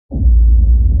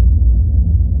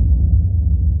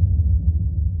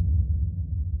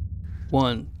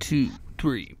1, 2,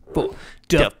 3, 4.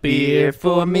 Duff beer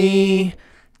for me,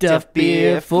 Duff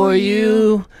beer for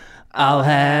you. I'll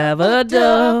have a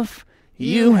Duff,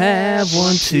 you have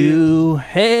one too.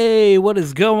 Hey, what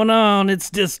is going on? It's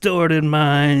Distorted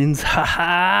Minds. Ha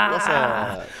ha. What's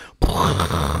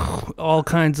up? All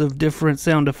kinds of different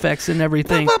sound effects and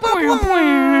everything.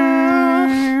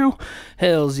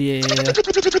 Hells yeah.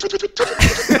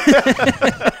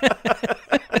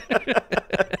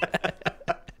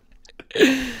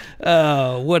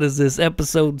 What is this?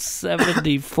 Episode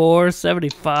 74,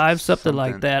 75, something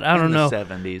like that. I don't know.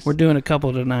 70s. We're doing a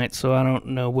couple tonight, so I don't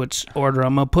know which order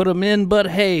I'm going to put them in. But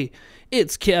hey,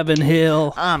 it's Kevin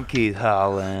Hill. I'm Keith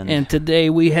Holland. And today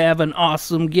we have an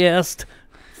awesome guest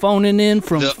phoning in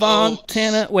from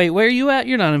Fontana. Wait, where are you at?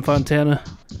 You're not in Fontana.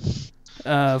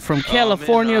 From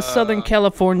California, Southern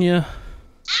California.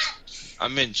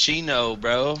 I'm in Chino,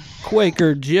 bro.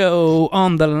 Quaker Joe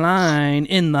on the line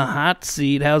in the hot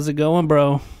seat. How's it going,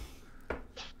 bro?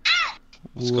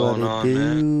 What's going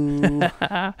on,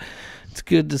 man? It's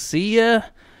good to see ya.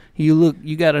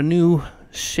 You got a new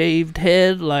shaved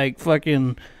head like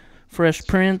fucking Fresh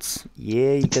Prince.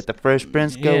 Yeah, you got the Fresh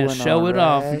Prince going. Yeah, show it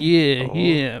off. Yeah,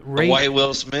 yeah. The White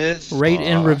Will Smith. Rate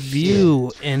and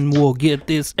review, and we'll get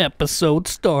this episode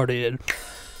started.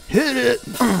 Hit it.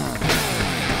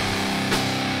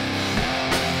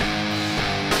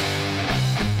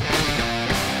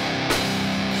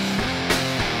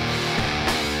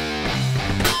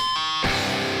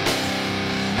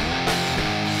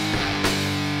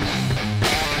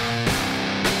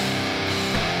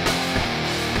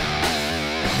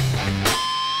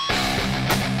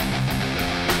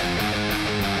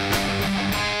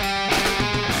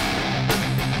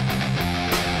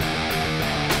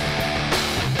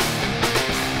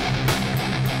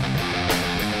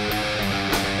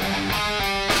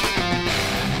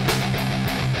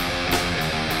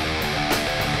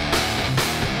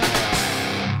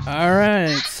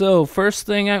 So first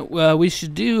thing we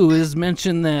should do is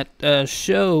mention that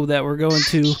show that we're going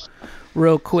to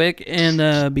real quick,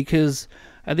 and because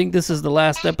I think this is the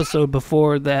last episode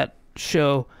before that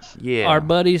show. Yeah. Our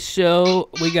buddy's show,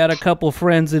 we got a couple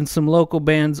friends and some local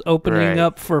bands opening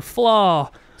up for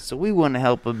Flaw. So we want to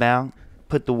help them out.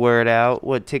 Put the word out.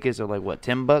 What tickets are like? What,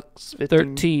 $10?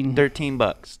 15.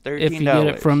 $13. If you get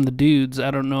it from the dudes,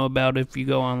 I don't know about if you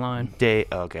go online.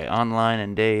 Online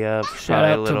and day of. Shout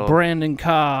out to Brandon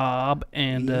Cobb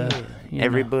and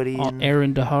everybody,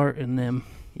 Aaron DeHart and them.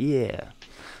 Yeah.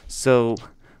 So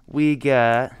we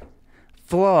got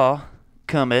Flaw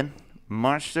coming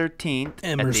March 13th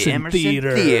at the Emerson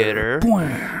Theater.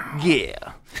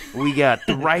 Yeah. We got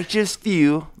The Righteous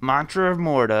Few, Mantra of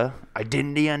Morta,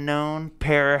 Identity Unknown,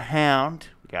 Parahound.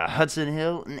 We got Hudson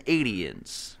Hill and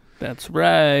Adians. That's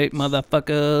right,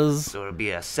 motherfuckers. So it'll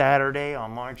be a Saturday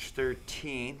on March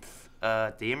 13th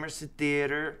at the Emerson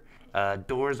Theater.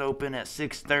 Doors open at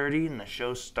 6:30 and the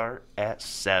show start at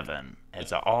 7.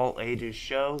 It's an all-ages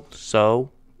show. So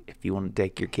if you want to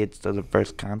take your kids to the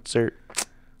first concert,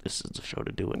 this is the show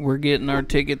to do it. We're getting our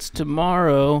tickets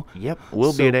tomorrow. Yep,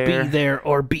 we'll be there. So be there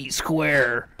or be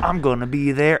square. I'm going to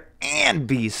be there and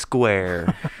be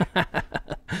square.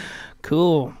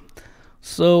 Cool.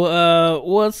 So,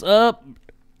 what's up,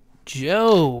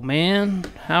 Joe, man?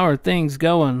 How are things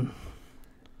going?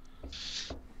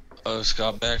 Just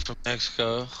got back from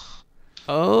Mexico.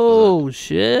 Oh,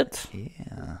 shit.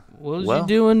 Yeah. What was you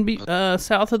doing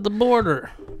south of the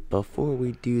border? Before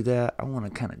we do that, I want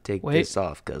to kind of take this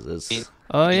off because it's...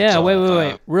 Oh, yeah.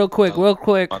 Wait. Real quick.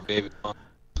 My baby.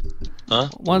 Huh?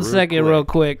 One second, real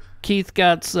quick. Keith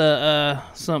got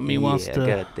something he wants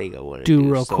to do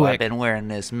real quick. I've been wearing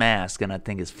this mask, and I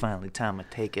think it's finally time to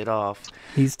take it off.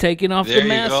 He's taking off the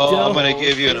mask, Joe. I'm going to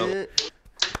give you an...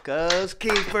 Because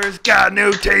Keeper's got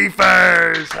new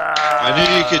teethers. I knew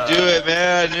you could do it,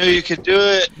 man. I knew you could do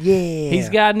it. Yeah. He's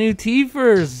got new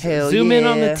teethers. Zoom in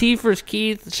on the teethers,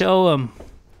 Keith. Show him.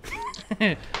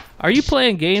 Are you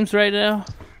playing games right now?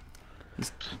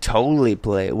 Totally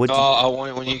play. When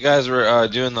you guys were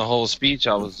doing the whole speech,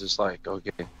 I was just like,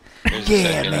 okay.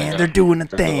 Yeah, man, they're doing a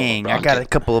thing. I got a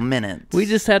couple of minutes. We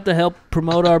just had to help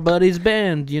promote our buddy's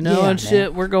band, and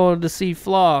shit. We're going to see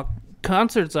Flaw.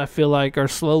 Concerts, I feel like, are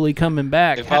slowly coming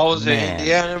back. If I was in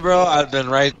Indiana, bro, I'd been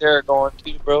right there going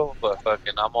to, bro. But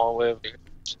fucking, I'm all the way over here.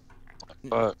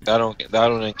 Fuck, that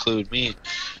don't include me.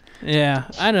 Yeah,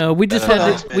 I know. We just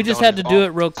had to do it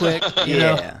real quick. You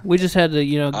know? We just had to,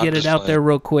 get it out there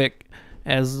real quick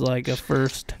as like a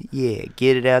first. Yeah,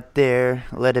 get it out there,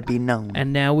 let it be known.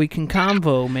 And now we can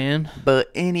convo, man. But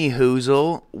any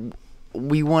hoozle,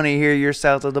 we want to hear your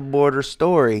south of the border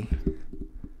story.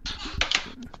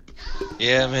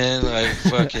 Yeah, man, like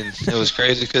fucking, it was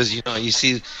crazy because you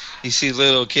see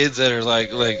little kids that are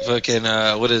like fucking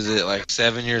what is it, like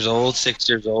 7 years old, 6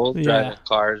 years old, Yeah. driving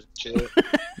cars and shit.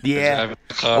 Yeah. Driving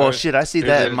cars. Well, shit, I see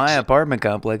that in my Dude, apartment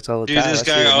complex all the time. this I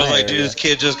see guy, it in I was my like, dude, area. this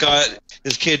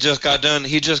kid just got done.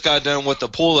 He just got done with the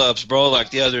pull-ups, bro.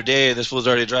 Like the other day, this was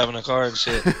already driving a car and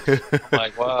shit. I'm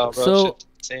like, wow, bro, So- shit's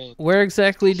insane. Where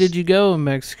exactly did you go in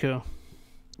Mexico?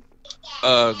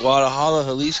 Guadalajara,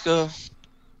 Jalisco.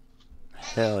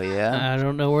 Hell yeah. I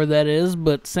don't know where that is,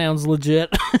 but sounds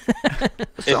legit.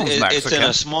 It's in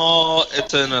a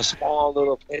small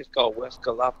little place called West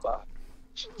Calapa.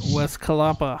 West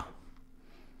Calapa.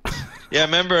 Yeah,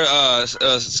 remember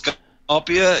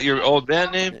Scalpia, your old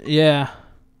band name? Yeah.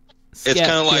 It's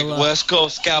kind of like Scapula. West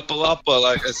Coast Scapalapa,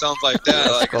 like it sounds like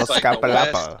that. Like it's like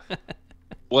the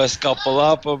West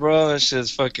Scapalapa, bro. That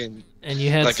shit's fucking And you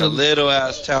had like a some. little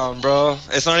ass town, bro.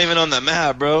 It's not even on the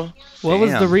map, bro. What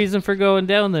was the Damn. reason for going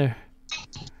down there?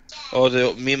 Oh,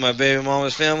 to meet my baby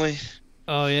mama's family.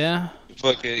 Oh yeah,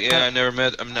 Fucking yeah, I never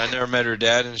met her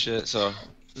dad and shit. So,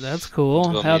 that's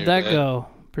cool. Go How'd meet that her dad. go?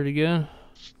 Pretty good.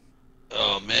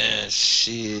 oh man,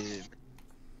 shit.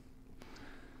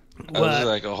 That was What?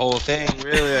 like a whole thing,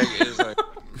 really. Like, it was like,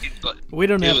 We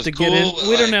don't it have was to get in. cool,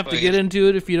 We don't like, have to get into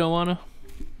it if you don't want to.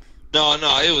 no,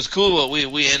 it was cool, but we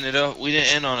didn't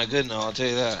end on a good note. I'll tell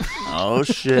you that. Oh,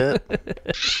 shit.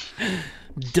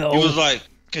 Dope. He was like,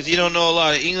 because he don't know a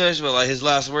lot of English, but like his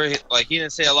last word, he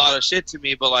didn't say a lot of shit to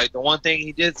me, but like the one thing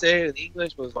he did say in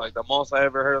English was like the most I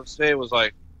ever heard him say was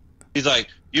like, he's like,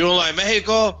 you don't like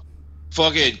Mexico?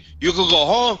 Fucking, you could go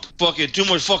home. Fucking, too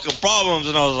much fucking problems.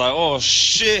 And I was like, oh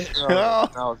shit. And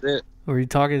that was it. Were you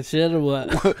talking shit or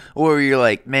what? Or you're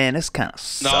like, man, this kind of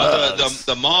sucks.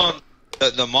 No,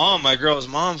 the mom, my girl's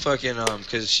mom, fucking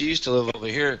because she used to live over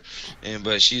here,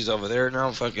 but she's over there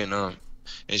now, fucking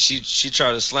and she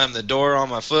tried to slam the door on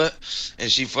my foot, and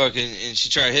she tried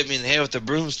to hit me in the head with the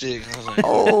broomstick. And I was like,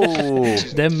 Oh.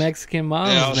 Them Mexican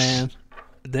moms, Yeah. man.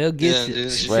 They'll get yeah, you.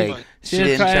 dude, she's Like, like, she Should've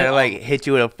didn't try tried- to, like, hit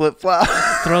you with a flip-flop.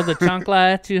 Throw the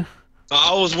chancla at you.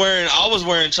 I was wearing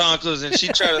chanclas, and she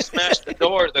tried to smash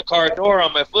the car door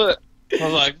on my foot. I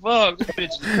was like, fuck, this bitch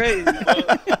is crazy,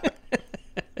 bro.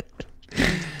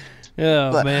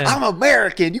 Oh But man. I'm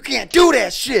American. You can't do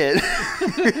that shit.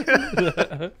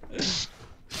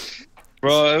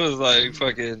 Bro, it was like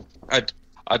fucking.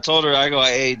 I told her, I go,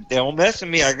 hey, don't mess with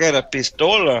me. I got a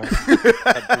pistola.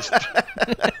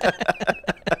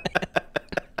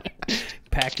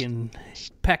 Packing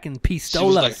She was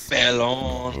like, pistolas.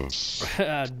 pelon.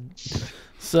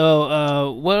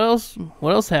 So, what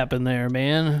else happened there,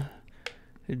 man?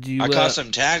 Did you? I caught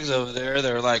some tags over there.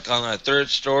 They're like on a third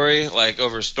story, like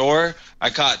over store. I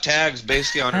caught tags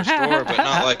basically on her store, but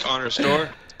not like on her store.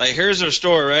 Like here's her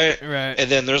store, right? Right. And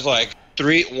then there's like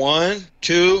 1,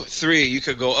 2, 3. You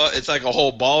could go up. It's like a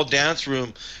whole ball dance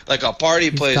room, like a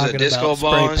party He's place, a talking disco about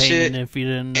ball spray and shit. painting, if you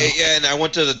didn't know. Yeah, and I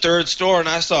went to the third store and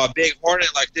I saw a big hornet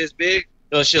like this big.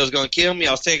 Thought she was gonna kill me.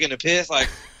 I was taking a piss. Like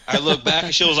I looked back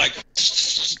and she was like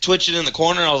twitching in the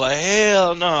corner. I was like,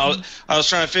 hell no. I was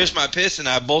trying to finish my piss and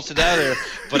I bolted out of there.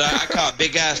 But I caught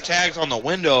big ass tags on the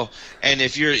window. And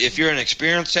if you're an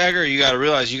experienced tagger, you got to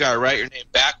realize you got to write your name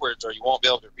backwards or you won't be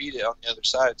able to read it on the other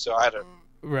side. So I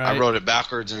Right. wrote it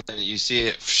backwards and then you see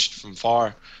it from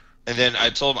far. And then I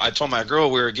told my girl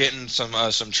we were getting some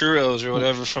churros or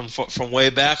whatever from way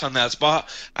back on that spot.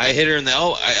 I hit her in the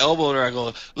I elbowed her. I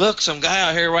go, look, some guy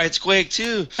out here writes Quake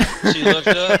too. She looked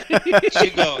up. She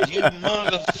goes, you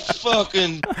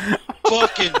motherfucking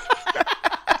fucking.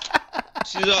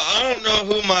 She's like, I don't know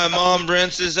who my mom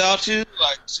rents this out to.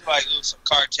 Like some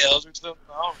cartels or something.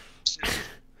 I don't know.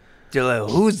 You're like,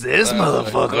 who's this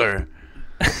motherfucker?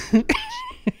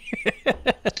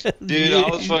 Dude, I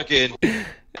was fucking. Yeah,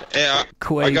 I got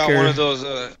Quaker.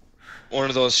 one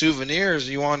of those souvenirs.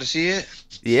 You want to see it?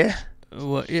 Yeah.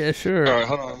 Well, yeah, sure. All right,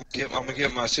 hold on. I'm gonna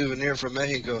get my souvenir from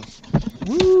Mexico.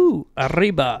 Woo!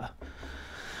 Arriba.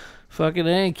 Fucking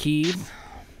A, Keith.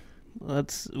 I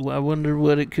wonder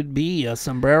what it could be. A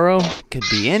sombrero? Could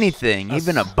be anything,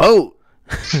 even a boat.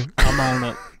 I'm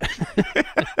on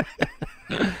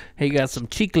it. He got some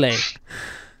chicle.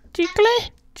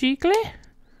 Chicle?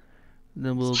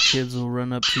 The little kids will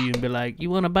run up to you and be like, you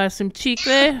want to buy some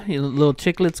chicle? You little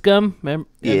chiclets gum? Have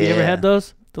you ever Yeah. had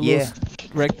those? The Yeah. little The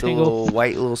rectangle? little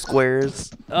white little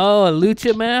squares. Oh, a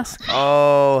lucha mask?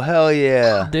 Oh, hell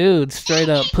yeah. Dude, straight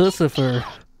up pussifer.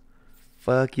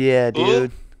 Fuck yeah,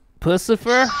 dude.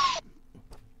 Pussifer?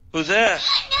 Who's that?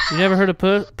 You never heard of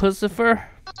Pussifer?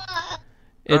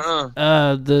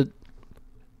 It's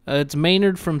it's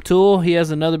Maynard from Tool. He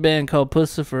has another band called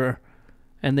Pussifer,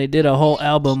 and they did a whole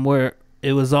album where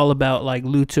It was all about like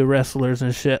lucha wrestlers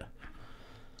and shit.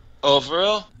 Oh, for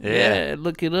real? Yeah,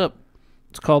 look it up.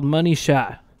 It's called Money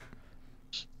Shot.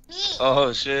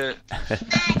 Oh shit.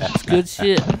 It's good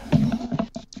shit.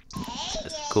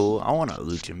 That's cool. I want a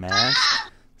lucha mask.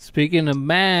 Speaking of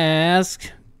mask,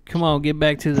 come on, get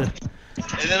back to the.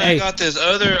 And then Hey. I got this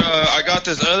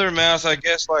other mask. I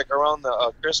guess like around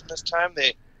the Christmas time,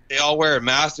 they all wear a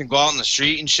mask and go out in the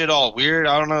street and shit, all weird.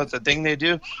 I don't know, it's a thing they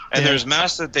do. And there's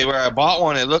masks that they wear. I bought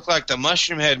one. It looked like the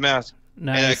mushroom head mask,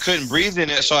 Nice. and I couldn't breathe in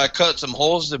it, so I cut some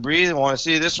holes to breathe. I want to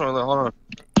see this one. Hold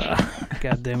on.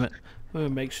 God damn it. I'm going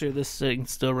to make sure this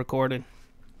thing's still recording.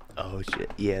 Oh shit!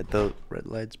 Yeah, the red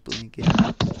light's blinking.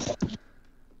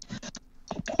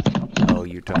 Oh,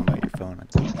 you're talking about your phone,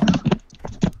 I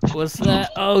think. What's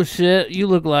that? Oh, shit. You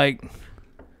look like.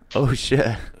 Oh shit!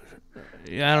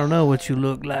 I don't know what you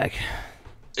look like.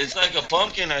 It's like a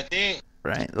pumpkin, I think.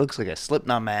 Right? It looks like a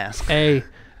Slipknot mask. Hey,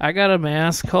 I got a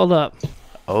mask. Hold up.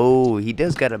 Oh, he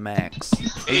does got a max.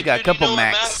 He's got a couple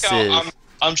maxes.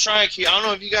 I'm trying to keep. I don't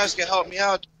know if you guys can help me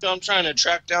out. I'm trying to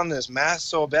track down this mask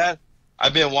so bad.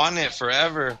 I've been wanting it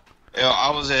forever. You know, I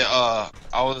was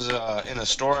in a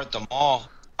store at the mall.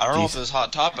 I don't know if it was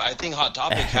Hot Topic. I think Hot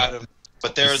Topic had them,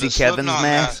 but there was a Kevin's Slipknot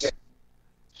mask.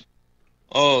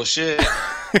 Oh shit!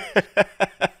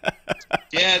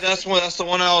 Yeah, that's the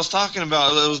one I was talking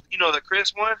about. It was, you know, the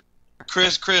Chris one,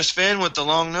 Chris Finn with the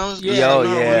long nose.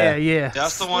 Yeah.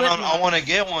 That's the one I want to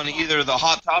get one. Either the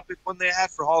Hot Topic one they had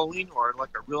for Halloween, or like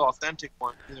a real authentic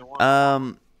one. Either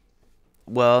one.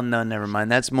 Well, no, never mind.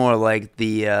 That's more like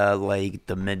the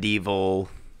medieval,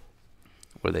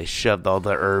 where they shoved all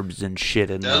the herbs and shit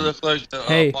in That them. looked like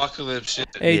the apocalypse shit.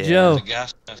 Hey, Yeah. Joe. The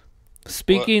gas mask.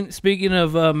 Speaking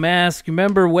of masks,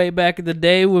 remember way back in the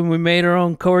day when we made our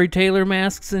own Corey Taylor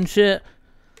masks and shit?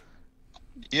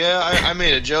 Yeah, I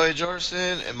made a Joey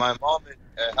Jordison, and my mom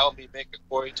helped me make a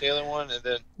Corey Taylor one, and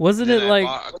then Wasn't then it I like?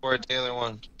 bought a Corey Taylor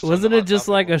one. from Wasn't the it Hot just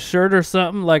Topic like one. a shirt or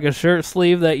something, like a shirt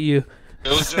sleeve that you? It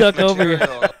was stuck just over your-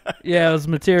 material. Yeah, it was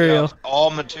Yeah, material, it was all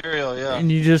material, yeah.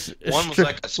 and you just One was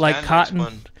like a like spandex cotton.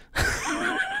 one.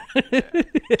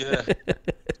 Yeah.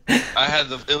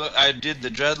 I did the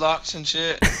dreadlocks and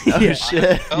shit. Oh Yeah.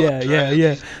 shit!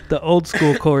 Yeah. The old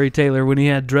school Corey Taylor when he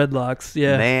had dreadlocks.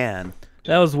 Yeah, Man,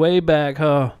 that was way back,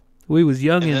 huh? We was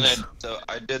And youngins. then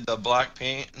I did the black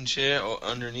paint and shit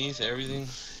underneath everything.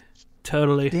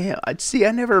 Totally. damn! I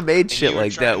never made And shit you were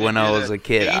like trying that to when do I was that. a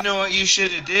kid. Hey, you know what you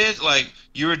should have did? Like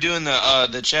you were doing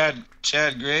the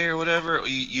Chad Gray or whatever.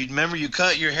 You remember you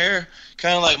cut your hair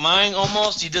kind of like mine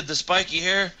almost. You did the spiky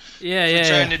hair. Yeah.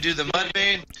 Trying to do the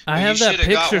mudbane. I have that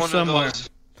picture somewhere.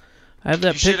 I have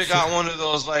that You should picture. have got one of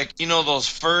those, like, you know, those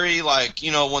furry, like,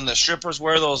 you know, when the strippers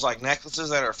wear those, like, necklaces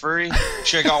that are furry. You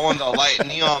should have got one of the light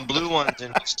neon blue ones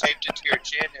and just taped it to your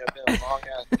chin. It would have been a long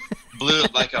ass blue,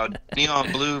 like a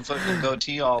neon blue fucking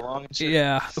goatee all along and shit.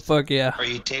 Yeah, fuck yeah. Or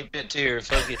you taped it to your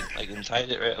fucking, like, and tied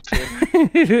it right up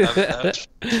here.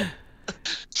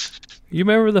 You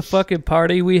remember the fucking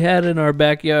party we had in our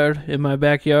backyard, in my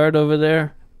backyard over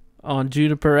there on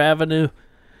Juniper Avenue?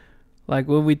 Like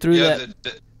when we threw Yeah,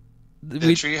 that. the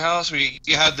we, treehouse where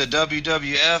you had the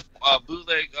WWF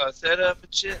bootleg setup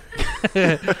and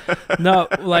shit. no,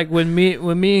 like when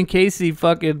me and Casey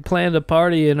fucking planned a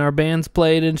party and our bands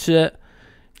played and shit.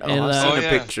 Oh, And, I've seen Oh, a yeah.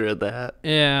 picture of that.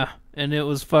 Yeah, and it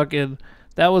was fucking.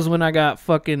 That was when I got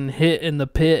fucking hit in the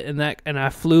pit and I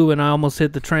flew and I almost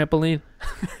hit the trampoline.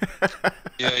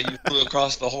 Yeah, you flew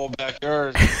across the whole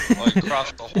backyard, like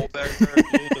across the whole backyard. Dude,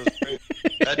 it was great.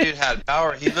 That dude had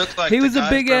power. He looked like He the was a guy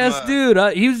big from, ass dude.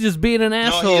 He was just being an No,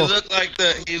 asshole.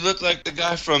 he looked like the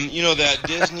guy from, you know, that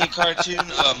Disney cartoon,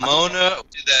 Mona,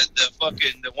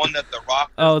 the one that the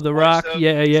Rock. Oh, The Rock.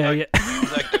 Yeah. He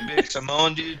was like the big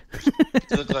Samoan dude.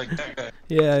 He looked like that guy.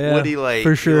 Yeah. What do you like?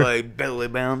 For sure. You like belly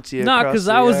bounce you? No, across because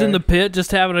the I was in yard? the pit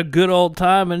just having a good old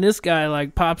time, and this guy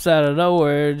like pops out of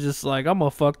nowhere, just like I'm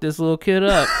gonna fuck this little kid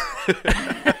up,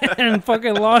 and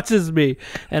fucking launches me,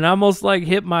 and I almost like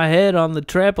hit my head on the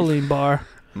trampoline bar.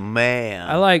 Man.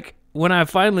 I like when I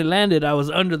finally landed, I was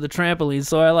under the trampoline,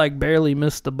 so I like barely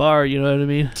missed the bar. You know what I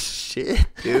mean? Shit,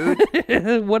 dude.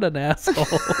 What an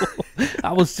asshole!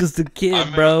 I was just a kid,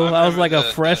 remember- bro. I I was like remember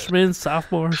a freshman,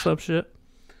 sophomore, or some shit.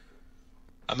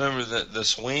 I remember the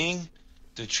swing,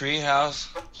 the tree house,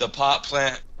 the pot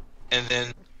plant, and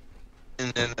then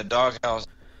the doghouse,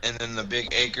 and then the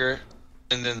big acre,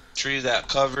 and then the tree that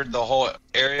covered the whole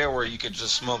area where you could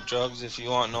just smoke drugs if you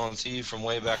want, no one see you from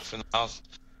way back from the house.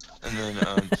 And then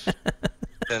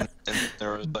and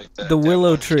there was like that, The that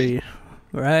willow one tree,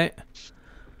 right?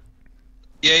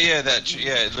 Yeah, that tree.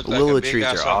 Yeah, it looked like Willow a big trees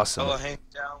ass are awesome. umbrella hanging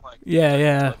down, like,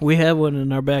 Yeah. We had one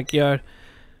in our backyard.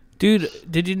 Dude,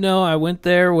 did you know I went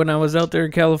there when I was out there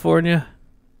in California?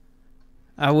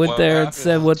 I went there and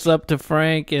said what's up to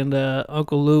Frank and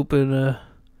Uncle Luke and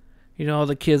all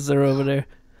the kids that are over there.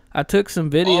 I took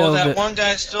some video of it. That one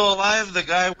guy's still alive? The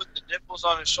guy with the nipples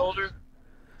on his shoulder?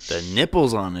 The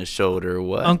nipples on his shoulder,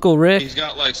 what? Uncle Rick? He's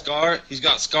got like He's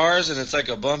got scars and it's like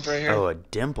a bump right here. Oh, a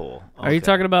dimple. Okay. Are you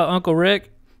talking about Uncle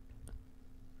Rick?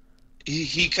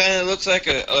 He kind of looks like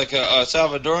a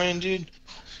Salvadorian dude.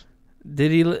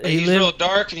 Did he He's real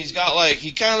dark and he's got like,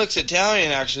 he kind of looks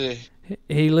Italian actually.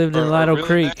 He lived in Lido really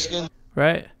Creek, Mexican.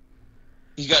 right?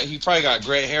 He probably got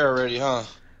gray hair already, huh?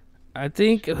 I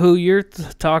think who you're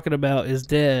talking about is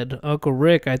dead. Uncle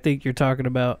Rick, I think you're talking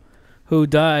about, who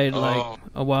died like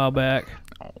a while back.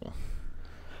 Oh.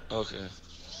 Okay.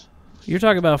 You're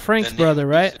talking about Frank's brother,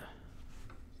 right?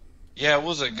 Yeah, it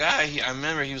was a guy. I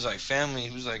remember he was like family.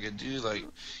 He was like a dude. Like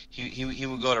he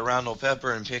would go to Round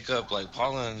Pepper and pick up like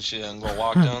pollen and shit and go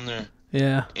walk down there.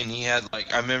 Yeah. And he had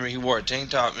like, I remember he wore a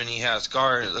tank top and he had a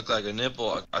scar and it looked like a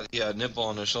nipple. He had a nipple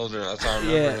on his shoulder. That's how I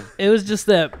remember him. It was just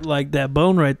that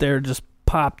bone right there just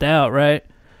popped out, right?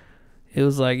 It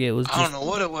was like I don't know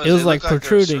what it was. It was like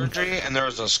protruding. There was surgery and there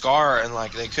was a scar and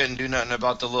like they couldn't do nothing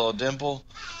about the little dimple,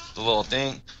 the little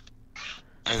thing.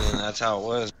 And then that's how it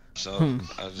was. So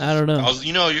I don't know.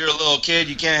 You're a little kid.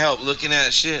 You can't help looking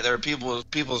at shit. There are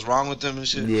people's wrong with them and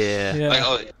shit. Yeah.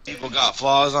 Like, people got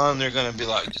flaws on them. They're gonna be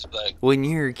like, when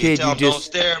you're a kid, you just don't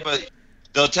stare, but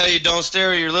they'll tell you don't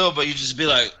stare. You're little, but you just be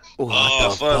like, what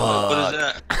the fuck? What is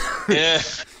that? Yeah.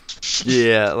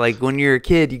 Yeah, like when you're a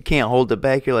kid, you can't hold it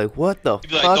back. You're like, what the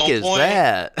fuck is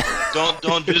that?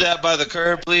 Don't do that by the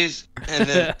curb, please. And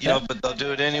then but they'll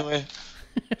do it anyway.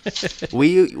 We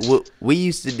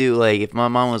used to do, like, if my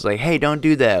mom was like, hey, don't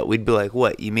do that, we'd be like,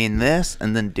 what, you mean this?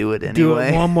 And then do it anyway. Do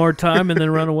it one more time and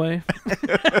then run away.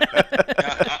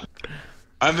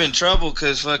 I'm in trouble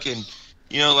because fucking,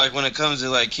 like when it comes to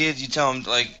like kids, you tell them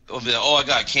like, oh, I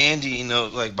got candy,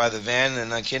 like by the van,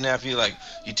 and I kidnap you. Like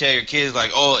you tell your kids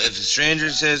like, oh, if a stranger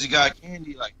says you got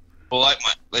candy, like, well, like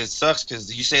it sucks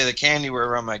because you say the candy were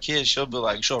around my kids, she'll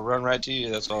run right to you.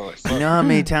 That's all. Like, fuck. You know how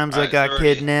many times I got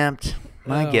kidnapped?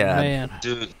 My God, man.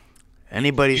 Dude.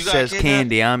 Anybody says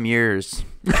candy, I'm yours.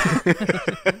 No,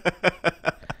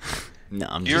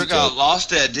 I'm you just ever got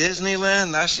lost at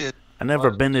Disneyland? That shit. I never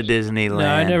been to Disneyland. No,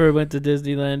 I never went to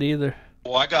Disneyland either.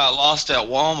 Well, I got lost at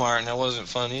Walmart, and that wasn't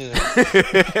fun either.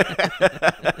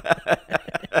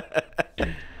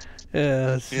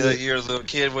 Yeah, you're a little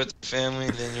kid with the family,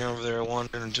 and then you're over there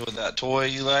wandering into that toy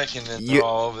you like, and then they're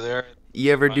all over there.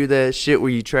 You ever do that shit where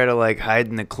you try to like hide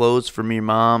in the clothes from your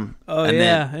mom? Oh,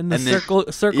 and the circle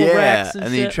racks and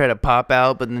then you try to pop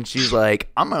out, but then she's like,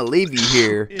 I'm gonna leave you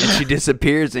here, and she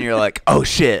disappears, and you're like, oh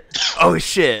shit,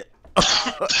 I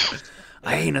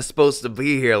ain't supposed to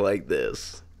be here like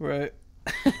this. Right.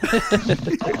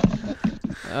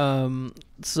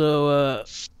 So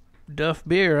Duff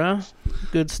beer, huh?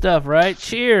 Good stuff, right?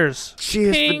 Cheers.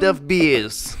 Cheers Ping. for Duff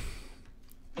beers.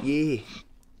 Yeah.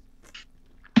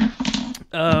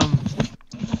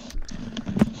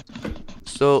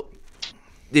 So,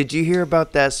 did you hear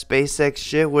about that SpaceX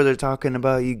shit where they're talking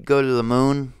about you go to the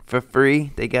moon for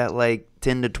free? They got like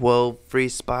 10 to 12 free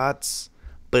spots,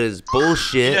 but it's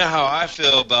bullshit. You know how I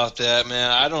feel about that,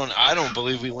 man. I don't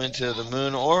believe we went to the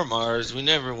moon or Mars. We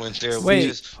never went there.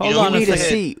 Wait, hold on a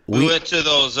second. We went to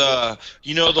those,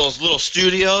 those little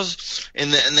studios,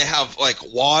 and they have like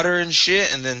water and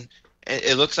shit, and then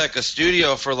it looks like a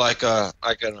studio for like an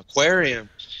aquarium,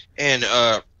 and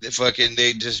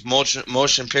they just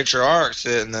motion picture arts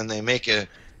it, and then they make a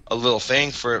little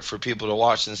thing for people to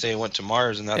watch and say it went to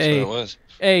Mars, and that's what it was.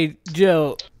 Hey,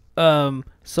 Joe.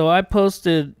 So I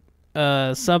posted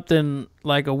something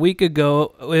like a week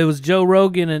ago. It was Joe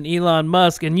Rogan and Elon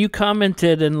Musk, and you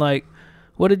commented and like,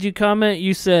 what did you comment?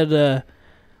 You said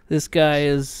this guy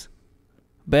is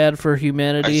bad for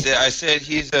humanity. I said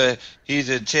he's a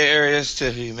terrorist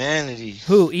to humanity.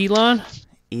 Who, Elon?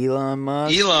 Elon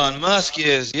Musk? Elon Musk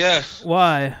is, yeah.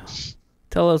 Why?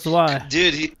 Tell us why.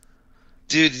 Dude,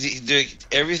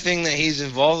 everything that he's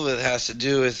involved with has to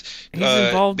do with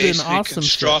basically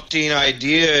constructing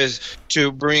ideas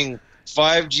to bring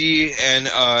 5G, and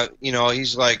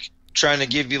he's like trying to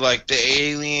give you like the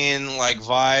alien like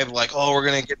vibe, like, oh, we're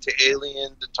gonna get the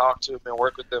alien to talk to him and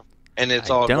work with them, and it's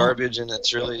all garbage, and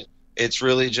it's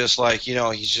really just like,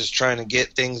 he's just trying to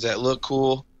get things that look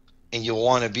cool, and you'll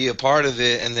want to be a part of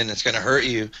it, and then it's gonna hurt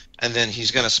you, and then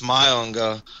he's gonna smile and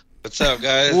go, what's up,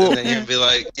 guys? And then you'll be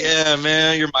like, yeah,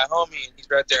 man, you're my homie. And he's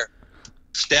right there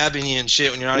stabbing you and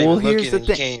shit when you're not even looking and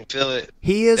you can't even feel it.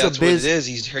 He is That's what it is.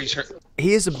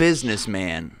 he is a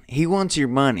businessman. He wants your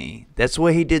money. That's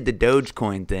why he did the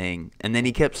Dogecoin thing. And then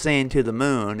he kept saying to the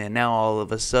moon, and now all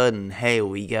of a sudden, hey,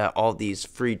 we got all these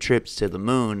free trips to the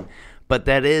moon. But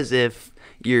that is if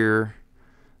you're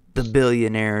the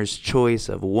billionaire's choice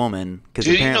of a woman. Because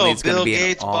apparently it's going to be Bill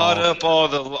Gates bought up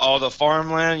all the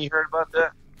farmland? You heard about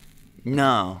that?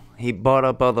 No, he bought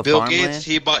up all the Bill farmland?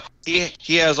 Gates,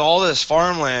 he has all this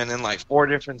farmland in like 4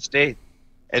 different states.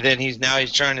 And then he's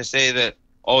trying to say that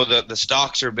the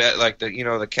stocks are bad, like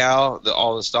the cow,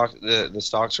 all the stock the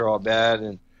stocks are all bad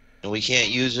and we can't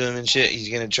use them and shit. He's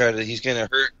gonna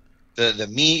hurt the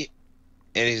meat,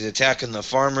 and he's attacking the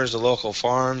farmers, the local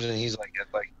farms, and he's like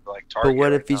target.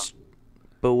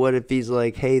 But what if he's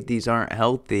like, hey, these aren't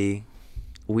healthy.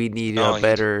 We need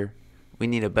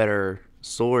a better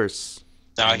source.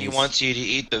 No, he wants you to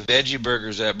eat the veggie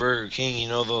burgers at Burger King. You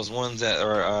know those ones that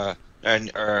are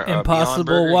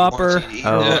Impossible Whopper.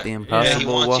 The Impossible Whopper. Yeah, he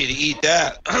wants you to eat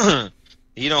that.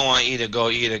 He don't want you to go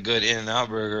eat a good In-N-Out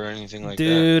burger or anything like that.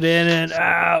 Dude,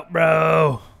 In-N-Out,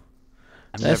 bro.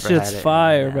 That shit's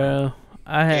fire, bro.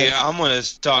 I'm gonna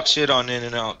talk shit on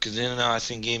In-N-Out because In-N-Out I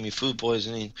think gave me food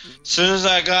poisoning. As soon as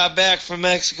I got back from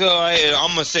Mexico,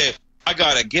 I'm gonna say I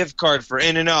got a gift card for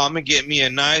In-N-Out. I'm gonna get me a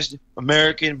nice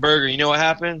American burger. You know what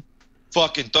happened?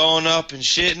 Fucking throwing up and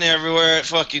shitting everywhere. It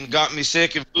fucking got me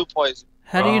sick and food poisoning.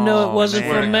 How do you know it wasn't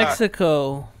from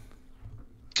Mexico?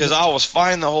 Because I was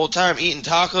fine the whole time eating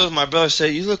tacos. My brother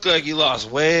said, "You look like you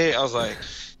lost weight." I was like,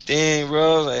 "Dang,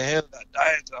 bro." I was like, hell, that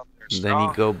diet's out there. Then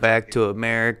you go back to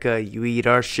America. You eat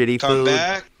our shitty food. Come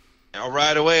back.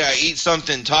 Right away, I eat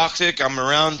something toxic. I'm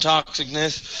around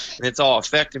toxicness, and it's all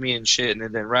affecting me and shit.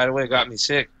 And then right away, it got me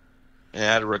sick. And I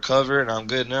had to recover, and I'm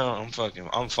good now.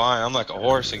 I'm fine. I'm like a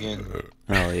horse again.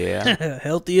 Oh, yeah.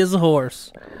 Healthy as a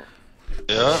horse.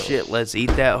 Yeah. Shit, let's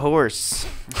eat that horse.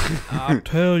 I'll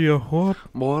tell you what.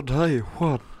 Boy, I'll tell you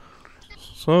what.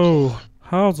 So,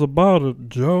 how's about it,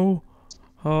 Joe?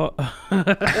 I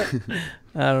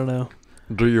don't know.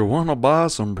 Do you want to buy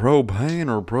some propane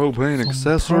or propane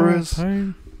accessories?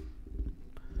 Propane?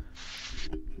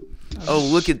 Oh,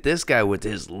 look at this guy with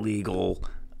his legal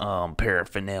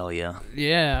paraphernalia.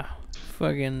 Yeah.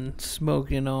 Fucking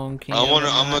smoking on camera.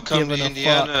 I'm gonna come to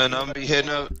Indiana and I'm be hitting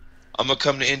up. I'm gonna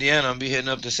come to Indiana. I'm be hitting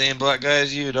up the same black guy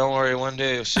as you. Don't worry, one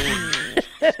day soon.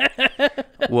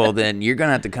 Well, then you're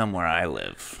gonna have to come where I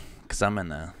live, cause I'm in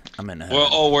the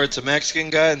hood. Where it's a Mexican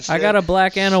guy instead? I got a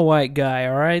black and a white guy.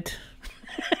 All right.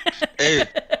 Hey,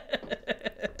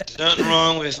 there's nothing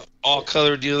wrong with all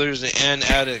color dealers and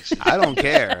addicts. I don't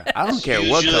care. I don't care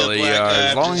what color you are,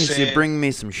 as long as you bring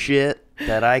me some shit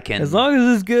that I can. As long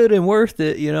as it's good and worth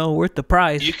it, worth the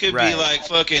price. You could be like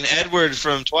fucking Edward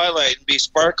from Twilight and be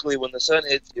sparkly when the sun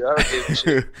hits you. I don't give a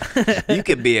shit. You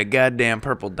could be a goddamn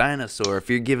purple dinosaur. If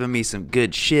you're giving me some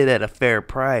good shit at a fair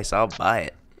price, I'll buy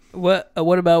it. What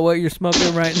about what you're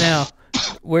smoking right now?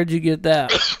 Where'd you get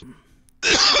that?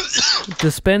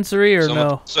 Dispensary or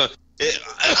no?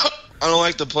 I don't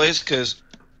like the place because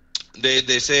they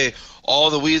say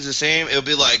all the weed's the same. It'll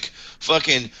be like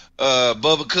fucking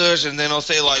Bubba Kush, and then I'll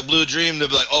say like Blue Dream. They'll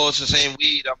be like, oh, it's the same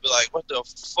weed. I'll be like, what the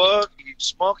fuck are you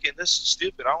smoking? This is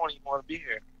stupid. I don't even want to be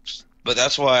here. But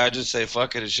that's why I just say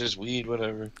fuck it. It's just weed,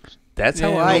 whatever. That's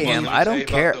how I am. I don't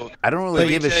care. I don't really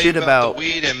give a shit about the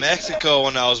weed in Mexico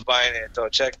when I was buying it. So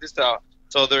check this out.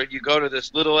 So there, you go to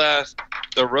this little ass.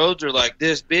 The roads are like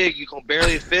this big. You can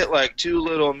barely fit like 2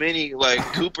 little mini like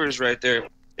Coopers right there.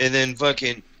 And then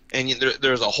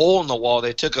there's a hole in the wall.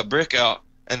 They took a brick out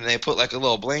and they put like a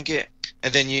little blanket.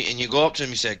 And then you go up to them.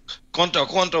 You say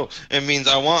cuánto. It means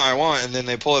I want. And then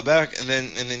they pull it back. And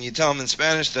then you tell them in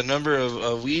Spanish the number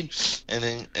of weed.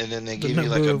 And then they give you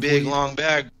like a big long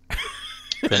bag.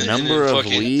 The number of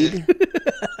weed.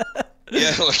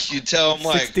 Yeah, like you tell them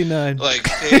like 69. Like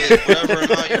say whatever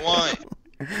amount you want.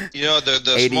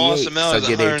 The smallest amount is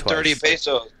 130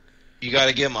 pesos. You got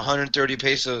to give them 130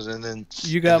 pesos, and then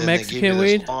you got Mexican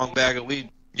weed. Long bag of weed.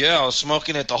 Yeah, I was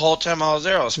smoking it the whole time I was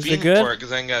there. I was speeding for it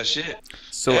because I ain't got shit.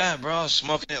 So yeah, bro, I was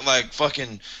smoking it like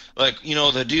fucking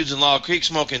the dudes in Log Creek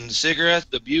smoking cigarettes,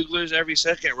 the buglers every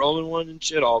second, rolling one and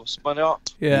shit, all spun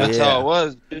out. Yeah, that's how it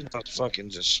was. Dude, I was fucking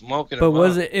just smoking. But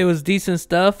was it was decent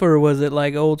stuff, or was it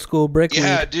like old school brick weed?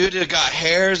 Yeah, dude, it got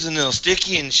hairs and it'll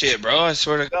sticky and shit, bro. I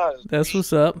swear to God. That's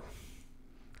what's up.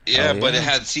 Yeah, but it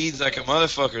had seeds like a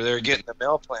motherfucker. They were getting the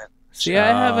mail plant. See,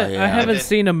 I haven't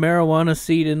seen a marijuana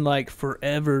seed in like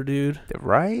forever, dude.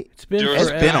 Right? It's been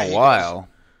a while.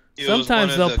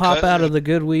 Sometimes they'll pop out of the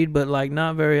good weed, but like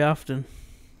not very often.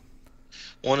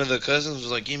 one of the cousins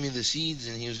was like, "Give me the seeds,"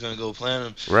 and he was gonna go plant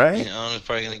them. Right. And I was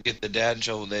probably gonna get the dad in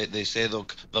trouble. They say they'll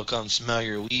come smell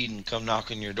your weed and come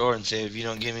knock on your door and say, "If you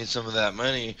don't give me some of that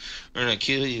money, we're gonna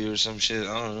kill you," or some shit.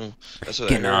 I don't know. That's what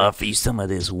Can I I heard. offer you some of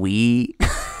this weed?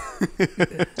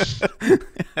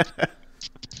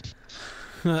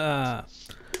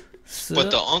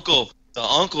 But the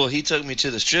uncle, he took me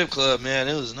to the strip club. Man,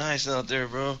 it was nice out there,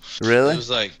 bro. Really? It was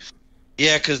like,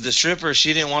 yeah, because the stripper,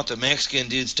 she didn't want the Mexican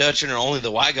dudes touching her. Only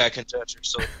the white guy can touch her.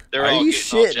 So they're Are all you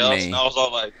getting all shitting jealous. me? And I was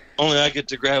all like, only I get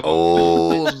to grab them.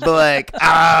 Oh, black.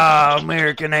 Ah,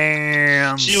 American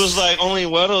hams. She was like, only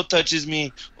Weddle touches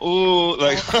me. Ooh,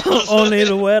 like Only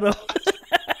the Weddle.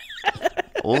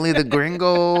 Only the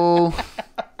gringo.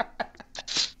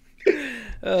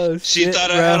 Oh, She shit, thought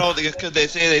I bro. had all the, because they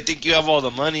say they think you have all the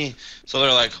money. So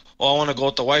they're like, oh, I want to go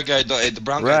with the white guy. The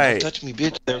brown guy, Right. don't touch me,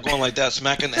 bitch. They're going like that,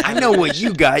 smacking the I know what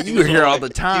you got. You were here all the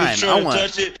time. He was I trying to want.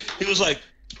 touch it. He was like,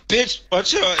 bitch,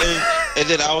 watch out. And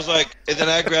then I was like, and then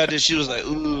I grabbed it. She was like,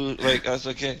 ooh, like, I was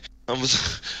like, okay. I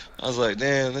was like,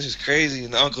 damn, this is crazy.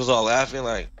 And the uncle's all laughing,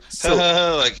 like, So-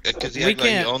 like, because he We acted like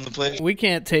he can't- owned the place. We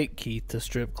can't take Keith to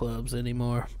strip clubs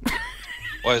anymore.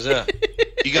 Why is that?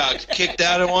 You got kicked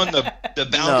out of one? The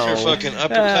bouncer No. fucking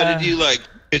uppercutted you, like,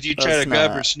 because you tried That's to grab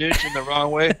not- her snooch in the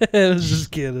wrong way? I was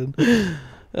just kidding.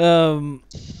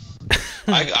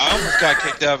 I almost got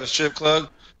kicked out of a strip club.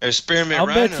 There's Spearmint I'll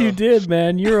Rhino. bet you did,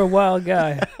 man. You're a wild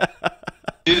guy.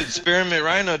 Dude, Spearmint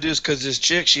Rhino, dude, because this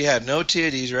chick, she had no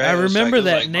titties, right? I It was remember it was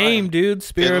that like name, mine. dude. It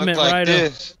Spearmint looked like Rhino.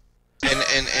 this.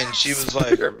 And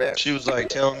she was like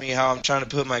telling me how I'm trying to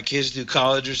put my kids through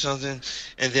college or something,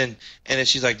 and then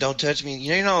she's like, don't touch me. You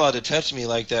know, you're not allowed to touch me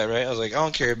like that, right? I was like, I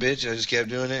don't care, bitch. I just kept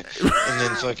doing it, and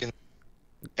then fucking,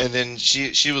 and then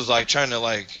she was like trying to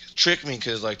like trick me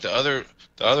because like the other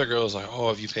girl was like, oh,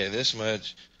 if you pay this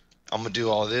much, I'm gonna do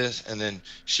all this, and then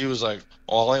she was like,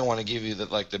 "Oh, I only want to give you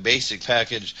the basic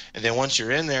package, and then once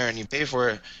you're in there and you pay for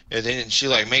it, and then she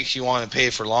like makes you want to pay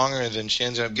for longer, and then she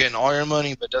ends up getting all your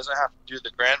money, but doesn't have to do the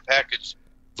grand package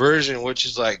version, which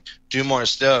is like do more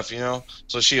stuff, you know."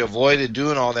 So she avoided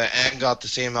doing all that and got the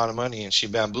same amount of money, and she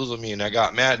bamboozled me, and I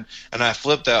got mad, and I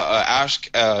flipped the ash,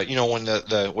 you know, when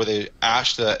the where they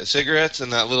ash the cigarettes in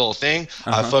that little thing,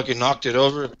 I fucking knocked it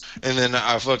over, and then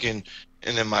I fucking.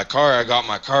 And then I got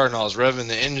my car, and I was revving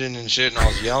the engine and shit, and I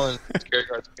was yelling. The security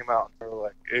guards came out, and they were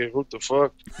like, "Hey, what the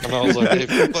fuck?" And I was like,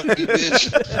 "Hey, fuck you,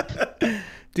 bitch."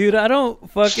 Dude, I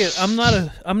don't fucking. I'm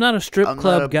not a strip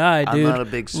club guy, dude. I'm not a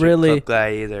big strip really. club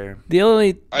guy either. The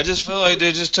only I just feel like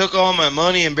they just took all my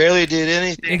money and barely did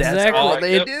anything. Exactly. That's all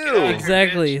they Yep, do. get out of here,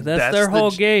 exactly bitch. that's their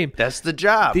whole game. That's the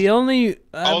job. The only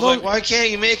I was like, why can't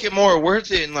you make it more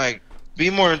worth it and like be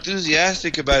more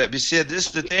enthusiastic about it? But see, this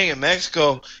is the thing in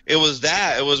Mexico. It was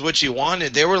what you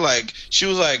wanted. They were like, she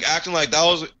was like acting like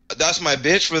that's my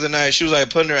bitch for the night. She was like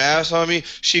putting her ass on me.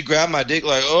 She grabbed my dick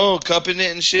like, oh, cupping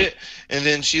it and shit. And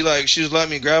then she was letting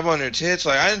me grab on her tits.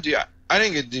 Like I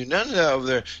didn't get to do none of that over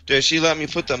there. Dude, she let me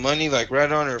put the money like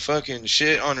right on her fucking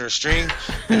shit on her string.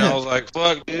 And I was like,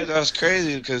 fuck, dude, that's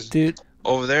crazy. Because dude.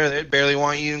 over there, they barely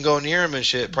want you to go near them and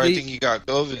shit. Probably think you got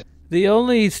COVID. The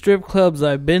only strip clubs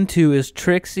I've been to is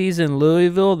Trixie's in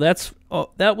Louisville. That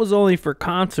was only for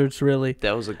concerts, really.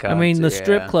 That was a concert. I mean, the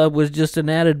strip club was just an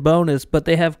added bonus, but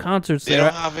they have concerts They there.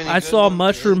 don't have any I good saw ones,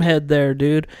 Mushroom dude. Head there,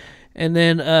 dude. And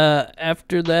then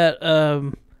after that,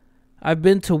 I've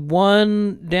been to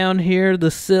one down here,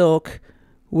 the Silk,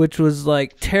 which was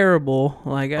like terrible.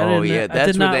 Like I Oh didn't, yeah, I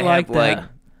that's did where not they like have that.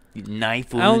 like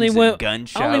knife wounds I only went. and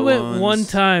gunshot I only went wounds. one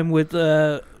time with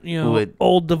With-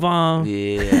 old Devon.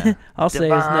 Yeah. I'll say his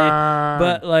name.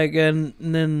 But like, and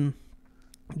then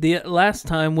the last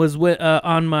time was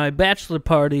on my bachelor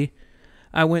party.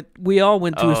 We all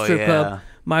went to a Oh, strip yeah. club,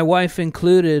 my wife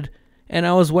included, and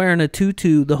I was wearing a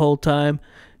tutu the whole time,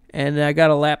 and I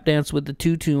got a lap dance with the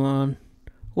tutu on.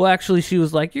 Well, actually, she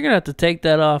was like, "You're gonna have to take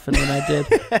that off," and then I did.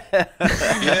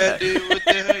 Yeah, dude, what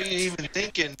the hell are you even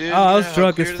thinking, dude? Oh, I You was know how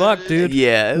drunk as clear fuck, that is? dude.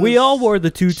 Yeah. We all wore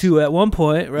the tutu at one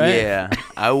point, right? Yeah.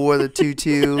 I wore the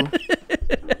tutu.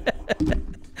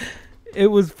 It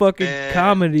was fucking Man,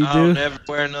 comedy, I'll dude. never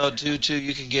wear no tutu.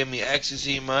 You can give me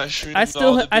ecstasy, mushrooms. I all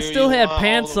still the beer you had want,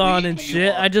 pants all the on weed and you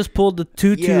shit. want. I just pulled the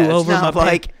tutu Yeah, it's over my not pants.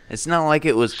 like it's not like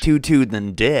it was tutu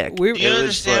than dick. We- Do you It was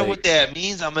understand like- what that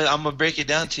means? I'm gonna break it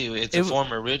down to you. It's a It-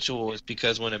 form of ritual. It's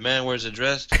because when a man wears a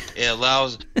dress, it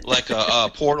allows like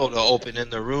a portal to open in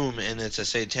the room, and it's a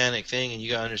satanic thing. And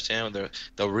you gotta understand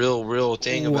the real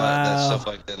thing about that Wow. stuff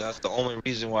like that. That's the only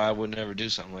reason why I would never do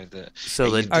something like that. So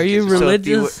And then- think Are you it's-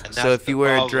 religious? And So that's if you the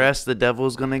wear a problem. dress, the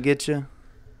devil's gonna get you.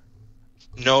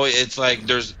 No, it's like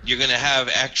you're gonna have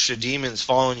extra demons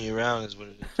following you around. Is what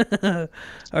it is.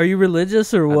 Are you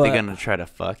religious or Are what? they gonna try to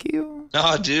fuck you?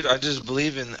 No, dude, I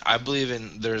believe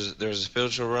in there's a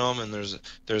spiritual realm and there's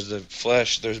the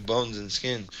flesh, there's bones and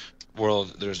skin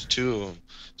world. There's two of them.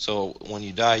 So when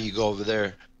you die, you go over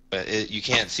there, but you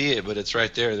can't see it, but it's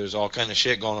right there. There's all kind of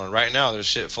shit going on right now. There's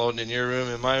shit floating in your room,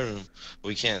 in my room.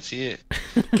 We can't see it.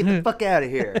 Get the fuck out of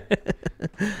here.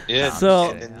 Yeah.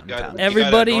 So, and then you gotta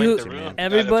everybody anoint who the room. You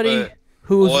everybody gotta put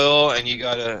who's oil, and you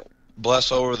gotta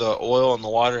bless over the oil and the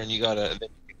water, and you gotta then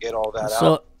you can get all that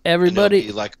so out. everybody And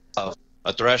it'll be like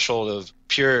a threshold of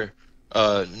pure,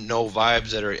 no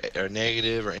vibes that are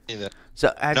negative or any of that.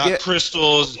 So I Not get,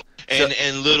 crystals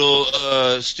and little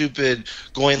stupid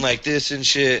going like this and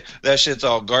shit. That shit's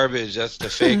all garbage. That's the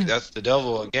fake. That's the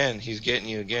devil again. He's getting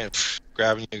you again,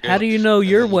 grabbing you. how do you know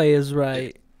your way is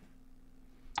right?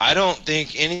 I don't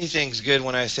think anything's good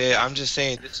when I say it. I'm just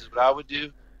saying this is what I would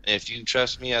do. And if you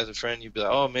trust me as a friend, you'd be like,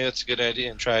 oh, maybe that's a good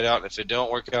idea and try it out. And if it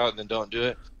don't work out, then don't do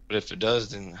it. But if it does,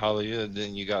 then hallelujah,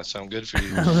 then you got something good for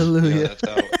you. Hallelujah. You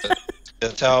know,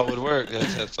 that's how it would work.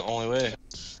 That's the only way.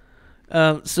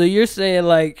 So you're saying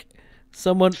like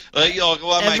someone Like,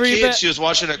 my Every kid, bit- she was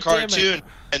watching a cartoon,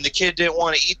 and the kid didn't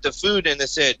want to eat the food, and they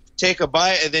said, take a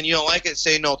bite, and then you don't like it,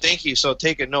 say no thank you. So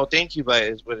take a no thank you bite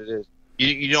is what it is.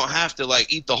 You don't have to,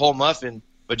 like, eat the whole muffin,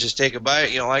 but just take a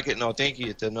bite. You don't like it, no thank you.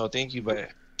 It's a no thank you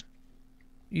bite.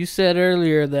 you said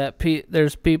earlier that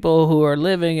there's people who are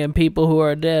living and people who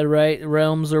are dead, right?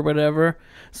 Realms or whatever.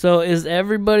 So is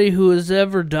everybody who has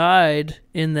ever died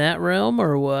in that realm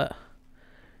or what?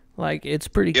 Like it's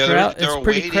pretty Yeah, it's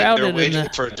pretty crowded They're in waiting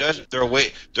that. for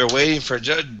they're waiting for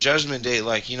judgment day.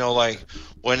 Like, like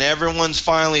when everyone's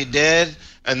finally dead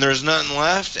and there's nothing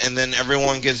left, and then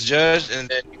everyone gets judged, and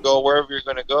then you go wherever you're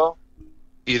gonna go,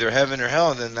 either heaven or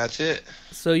hell. Then that's it.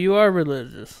 So you are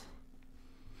religious.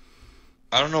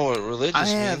 I don't know what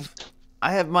religious means.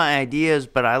 I have my ideas,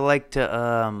 but I like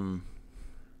to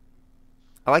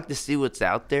see what's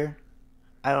out there.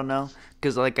 I don't know,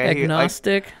 because like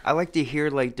Agnostic. I like to hear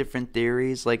like different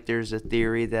theories. Like there's a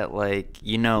theory that like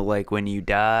like when you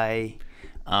die,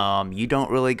 you don't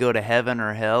really go to heaven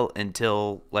or hell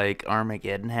until like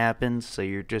Armageddon happens. So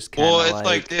you're just kind of Well, it's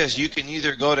like this. You can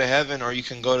either go to heaven or you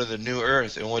can go to the new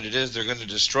earth. And what it is, they're going to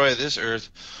destroy this earth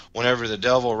whenever the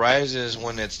devil rises,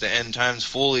 when it's the end times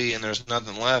fully and there's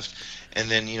nothing left. And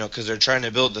then, because they're trying to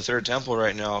build the third temple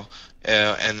right now.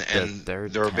 And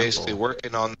they're basically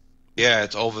working on. Yeah,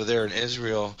 it's over there in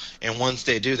Israel. And once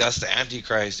they do, that's the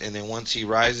Antichrist. And then once he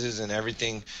rises and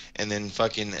everything, and then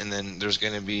there's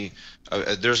going to be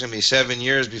 7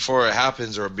 years before it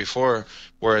happens, or before,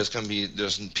 where it's going to be,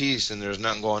 there's peace and there's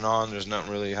nothing going on, there's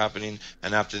nothing really happening.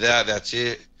 And after that, that's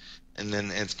it. And then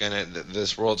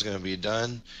this world's going to be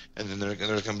done. And then there's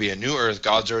going to be a new earth.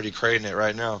 God's already creating it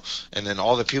right now. And then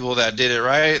all the people that did it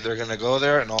right, they're going to go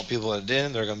there. And all people that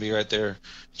didn't, they're going to be right there.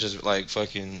 Just like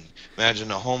fucking, imagine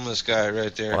a homeless guy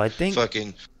right there. Well, I think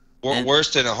fucking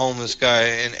worse than a homeless guy,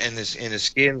 and his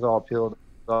skin's all peeled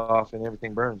off and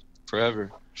everything burns forever.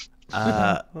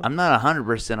 I'm not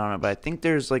 100% on it, but I think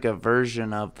there's like a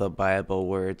version of the Bible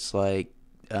where it's like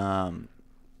God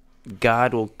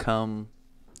will come,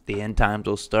 the end times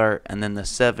will start, and then the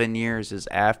 7 years is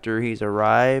after he's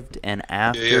arrived, and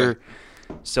after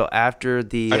so after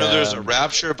the I know there's a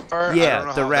rapture part.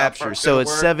 Yeah, the rapture. So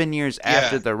it's 7 years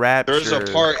after the rapture. There's a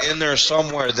part in there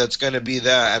somewhere that's going to be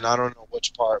that, and I don't know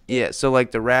which part. Yeah, so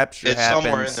like the rapture It's happens,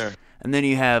 somewhere in there. and then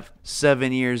you have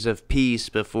 7 years of peace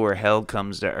before hell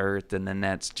comes to earth, and then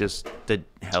that's just the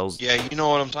hell's. Yeah, you know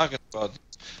what I'm talking about.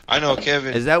 I know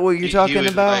Kevin. Is that what you're talking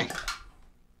about?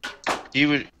 He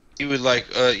would like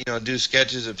do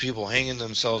sketches of people hanging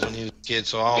themselves when he was a kid.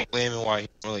 So I don't blame him why he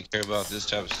don't really care about this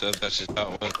type of stuff. That's just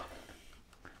how it was.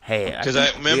 Hey, Because I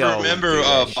remember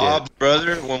Bob's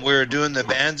brother when we were doing the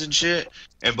bands and shit,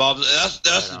 and Bob's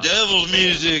that's the devil's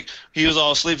music. He was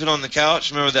all sleeping on the couch.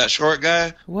 Remember that short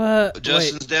guy? What?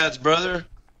 Justin's dad's brother.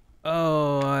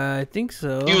 Oh, I think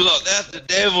so. He was like, that's the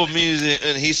devil music,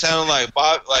 and he sounded like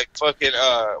Bob, like fucking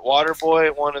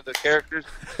Waterboy, one of the characters.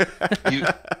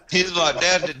 He was like,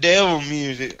 that's the devil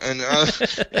music, and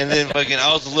then fucking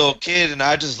I was a little kid, and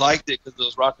I just liked it because it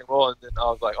was rock and roll, and then I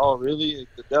was like, oh really, it's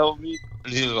the devil music?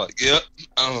 And he was like, yep.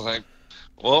 I was like,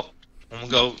 well, I'm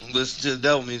gonna go listen to the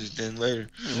devil music then later.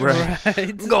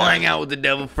 Right. Go hang out with the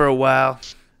devil for a while.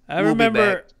 I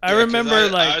remember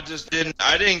like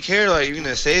I didn't care, like, you're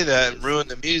gonna say that and ruin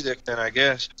the music then, I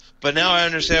guess. But now I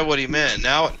understand what he meant.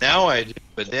 Now I do,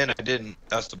 but then I didn't.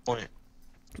 That's the point.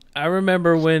 I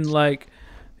remember when like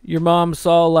your mom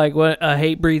saw like a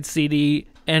Hatebreed CD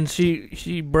and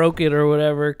she broke it or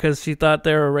whatever because she thought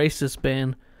they were a racist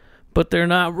band, but they're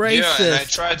not racist. Yeah, and I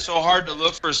tried so hard to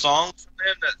look for songs from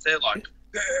them that said like,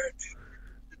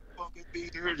 fucking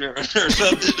beard or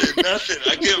something or nothing.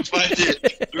 I couldn't find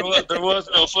it. There was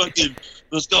no fucking,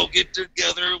 let's go get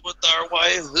together with our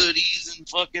white hoodies and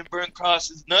fucking burn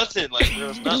crosses. Nothing. Like, there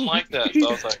was nothing like that. So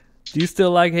I was like, do you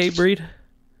still like Hatebreed?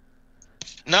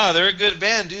 no, they're a good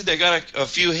band, dude. They got a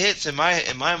few hits in my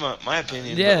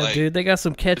opinion. Yeah, but like, dude, they got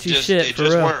some catchy they shit for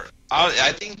just real. weren't.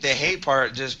 I think the hate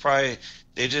part just probably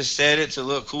they just said it to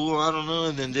look cool. I don't know,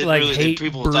 and then didn't Like really hate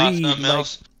people breed, thought something like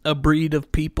else. a breed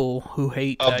of people who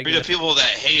hate. A breed of people that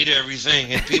hate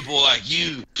everything, and people like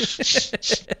you.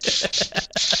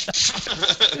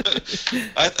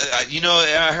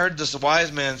 I heard this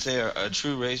wise man say a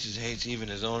true racist hates even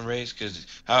his own race, because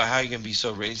how you gonna be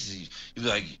so racist? You be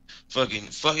like, fuck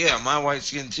yeah, my white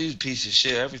skin too is a piece of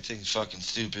shit. Everything's fucking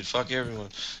stupid. Fuck everyone.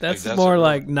 That's more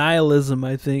like nihilism,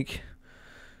 I think.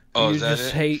 Oh, you is that just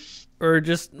it? hate, or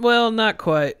just, well, not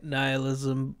quite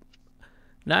nihilism.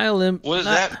 What is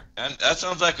that? That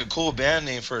sounds like a cool band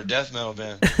name for a death metal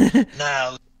band.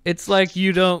 Nah. It's like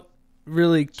you don't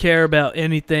really care about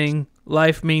anything.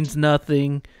 Life means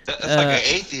nothing. That's like an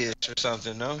atheist or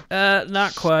something, no?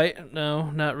 Not quite.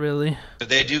 No, not really. But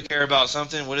they do care about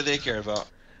something. What do they care about?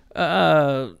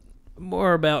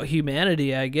 More about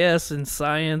humanity, I guess, and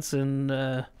science and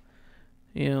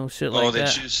shit like that. Oh, they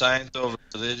choose science over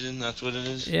religion. That's what it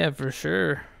is. Yeah, for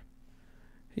sure.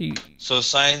 So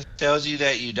science tells you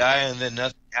that you die and then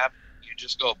nothing happens. You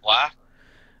just go black.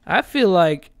 I feel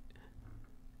like,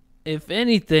 if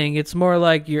anything, it's more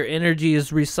like your energy is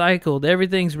recycled.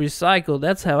 Everything's recycled.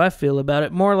 That's how I feel about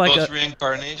it. More like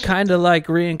reincarnation. Kind of like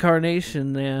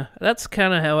reincarnation. Yeah, that's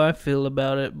kind of how I feel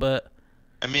about it. But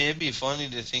I mean, it'd be funny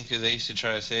to think that they used to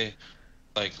try to say,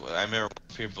 like, I remember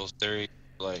people's theory,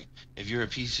 like, if you're a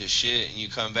piece of shit and you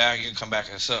come back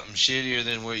as something shittier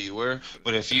than where you were.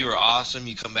 But if you were awesome,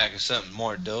 you come back as something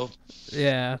more dope.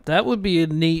 yeah, that would be a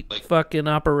neat fucking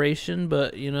operation.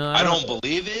 But I don't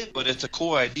believe it, but it's a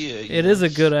cool idea. It is a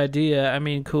good idea. I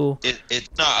mean, cool. It's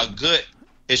not a good.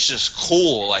 It's just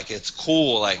cool. Like, it's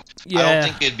cool. Like, Yeah. I don't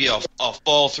think it'd be a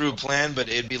fall through plan, but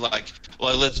it'd be like,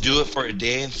 well, let's do it for a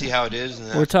day and see how it is. And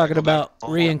then We're talking go back about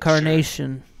home.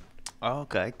 reincarnation. Oh,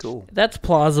 okay, cool. That's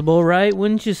plausible, right?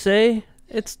 Wouldn't you say?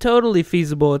 It's totally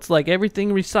feasible. It's like everything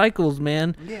recycles,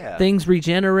 man. Yeah. Things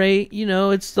regenerate.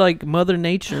 It's like Mother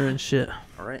Nature and shit.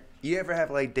 All right. You ever have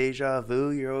like deja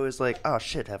vu? You're always like, oh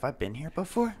shit, have I been here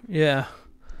before? Yeah.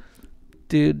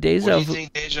 Dude, What deja do you vu.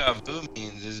 think deja vu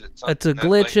means? Is it It's a something that's,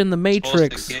 glitch like, in the supposed to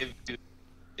Matrix. give you-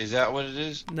 Is that what it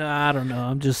is? No, I don't know.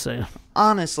 I'm just saying.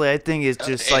 Honestly, I think it's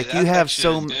just Hey, like you that's have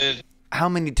actually so. good. How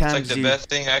many It's like times the you? best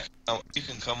thing you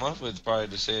can come up with probably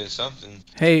to say is something.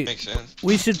 Hey, Makes sense.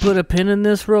 we should put a pin in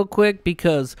this real quick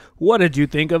because what did you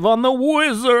think of On the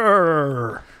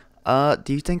Wizard?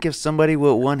 Do you think if somebody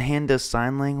with one hand does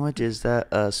sign language, is that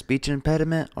a speech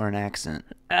impediment or an accent?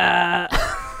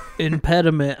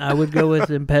 Impediment. I would go with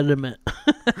impediment.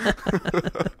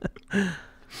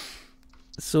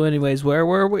 So anyways, where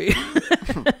were we?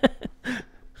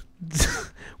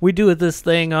 We do this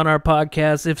thing on our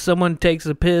podcast. If someone takes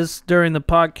a piss during the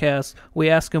podcast, we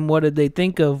ask them what did they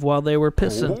think of while they were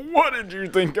pissing. What did you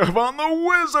think of On the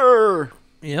Wizard?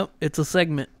 Yep, it's a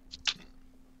segment.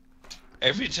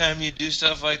 Every time you do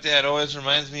stuff like that, it always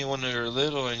reminds me when we were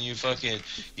little and you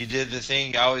did the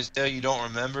thing I always tell you don't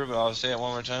remember, but I'll say it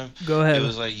one more time. Go ahead. It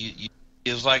was like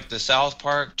it was like the South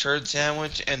Park turd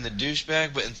sandwich and the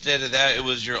douchebag, but instead of that, it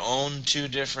was your own two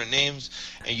different names,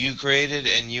 and you created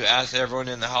and you asked everyone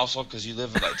in the household because you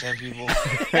live with like 10 people.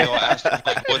 They all asked them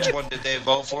like which one did they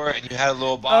vote for, and you had a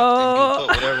little box and you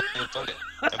put whatever you put it.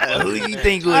 Who do you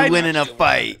think would win in a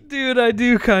fight? Dude, I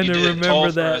do kind of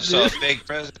remember that. So a fake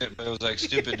president, but it was like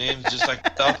stupid names, just like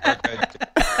the South Park guy.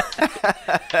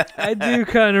 I do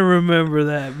kind of remember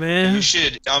that, man. You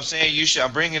should. I'm saying you should.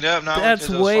 I'm bringing it up now. That's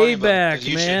because it was way funny, but back, because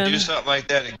you man. should do something like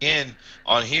that again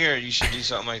on here. You should do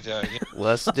something like that again.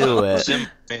 Let's do it.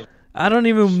 I don't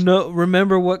even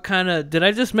remember what kind of. Did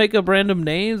I just make up random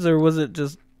names, or was it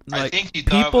just like I think you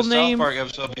thought people it was a South names? Park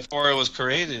episode before it was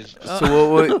created.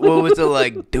 So what was it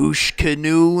like? Douche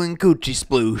canoe and coochie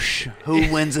sploosh.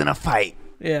 Who wins in a fight?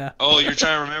 Yeah. Oh, you're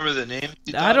trying to remember the name?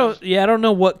 I don't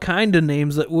know what kind of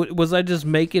names. Was I just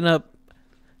making up?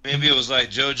 Maybe it was like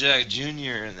Joe Jack Jr.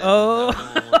 And then Oh.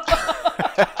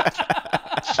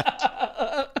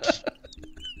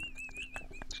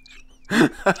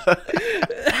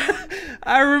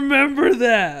 I remember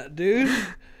that, dude.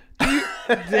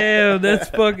 Damn, that's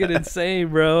fucking insane,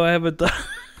 bro. I haven't thought.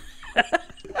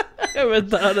 haven't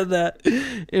thought of that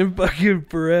in fucking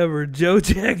forever. Joe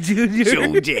Jack Jr.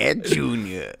 Joe Jack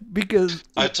Jr. Because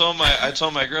I told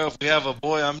my girl, if we have a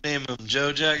boy, I'm naming him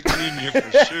Joe Jack Jr.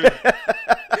 for sure.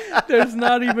 there's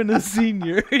not even a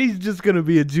senior. He's just gonna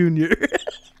be a junior.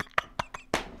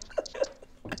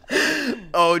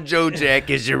 Oh, Joe Jack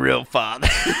is your real father.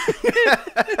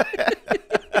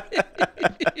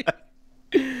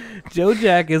 Joe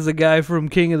Jack is the guy from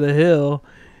King of the Hill.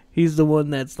 He's the one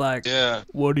that's like, Yeah.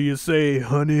 what do you say,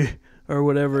 honey? Or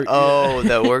whatever. Oh,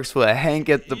 that works with Hank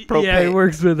at the propane. Yeah, he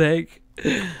works with Hank.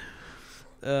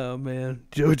 Oh, man.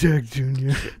 Joe Jack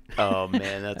Jr. Oh,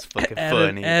 man, that's fucking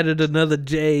funny. Added another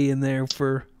J in there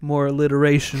for more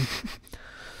alliteration.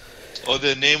 Oh,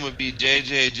 the name would be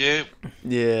JJJ.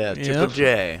 Yeah, Triple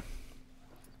J.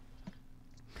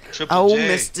 Triple Oh, J.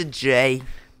 Mr. J.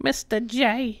 Mr.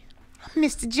 J.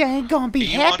 Mr. J gonna be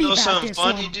You want to know something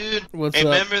funny, dude? What's hey,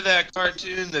 up? remember that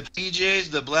cartoon, the PJs,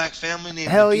 the black family named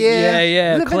Hell the PJs? yeah.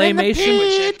 Yeah. Living in the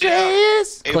Claymation. Check it out.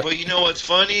 PJs. Hey, but you know what's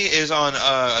funny is on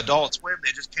Adult Swim,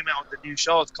 they just came out with a new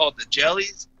show. It's called The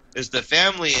Jellies. It's the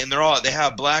family, and they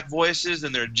have black voices,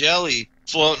 and they're jelly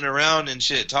floating around and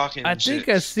shit, talking. I and think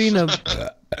shit. I've seen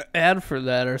a ad for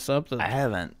that or something. I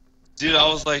haven't. Dude, I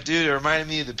was like, dude, it reminded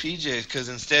me of the PJs because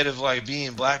instead of like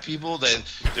being black people,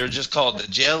 they're just called the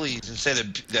jellies instead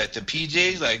of the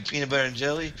PJs, like peanut butter and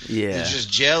jelly. Yeah. It's just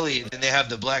jelly, and then they have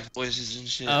the black voices and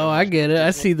shit. Oh, I get it.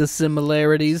 I see the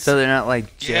similarities. So they're not like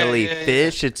Yeah,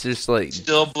 jellyfish. It's just like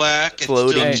Still black. It's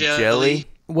floating still jelly.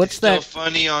 What's It's still that?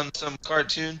 funny on some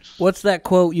cartoon. What's that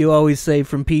quote you always say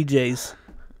from PJs?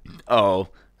 Oh.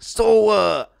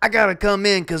 So, I gotta come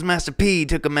in because Master P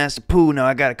took a Master Poo. Now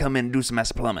I gotta come in and do some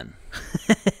Master Plumbing.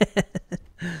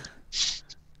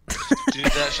 Dude, I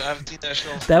haven't seen that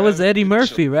show. That was Eddie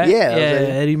Murphy, right? Yeah, that was yeah,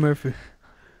 Eddie. Eddie Murphy.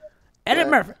 Eddie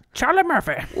Murphy, Charlie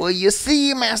Murphy. Well, you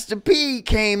see, Master P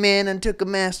came in and took a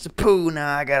Master Poo.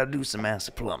 Now I gotta do some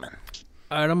Master Plumbing.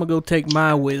 All right, I'm gonna go take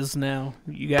my whiz now.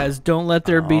 You guys don't let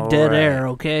there be dead All right. air,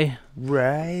 okay?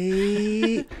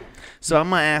 Right. So I'm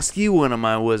gonna ask you one of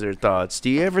my wizard thoughts. Do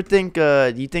you ever think?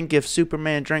 Do you think if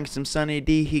Superman drank some Sunny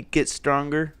D, he'd get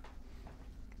stronger?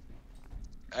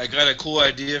 I got a cool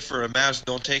idea for a mask.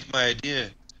 Don't take my idea.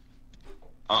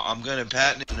 I'm gonna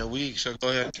patent it in a week, so go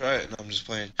ahead and try it. No, I'm just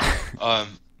playing. I'm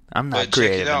But not check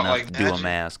creative it out, enough like to do a magic.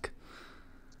 mask.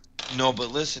 No,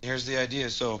 but listen, here's the idea.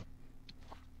 So,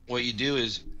 what you do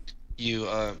is, you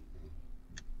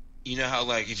know how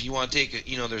like if you want to take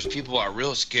it, there's people who are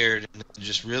real scared and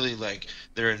just really like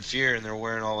they're in fear and they're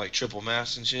wearing all like triple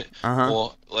masks and shit. Uh-huh.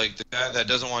 Well, like the guy that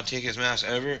doesn't want to take his mask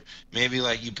ever, maybe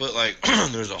like you put like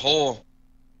there's a hole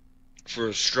for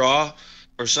a straw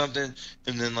or something,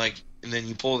 and then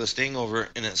you pull this thing over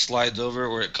and it slides over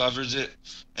where it covers it,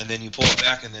 and then you pull it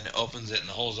back and then it opens it and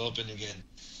the hole's open again,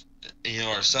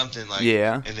 or something like.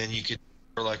 Yeah. And then you could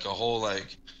for like a whole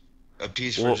like a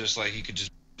piece for Well- just like you could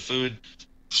just food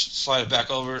slide it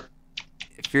back over.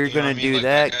 If you're You know gonna what I mean? do Like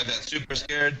that, guy that's super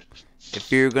scared.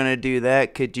 if you're gonna do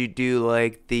that, could you do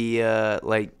like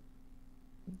the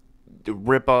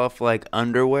rip off like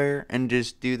underwear and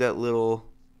just do that little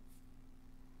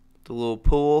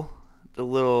pull, the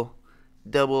little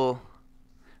double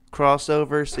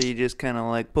crossover, so you just kind of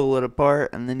like pull it apart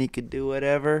and then you could do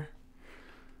whatever.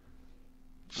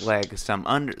 Like some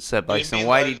some You mean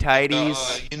whitey tighties.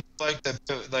 Like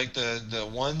the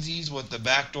onesies with the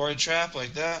backdoor trap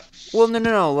like that. Well,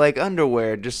 no, like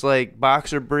underwear, just like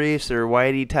boxer briefs or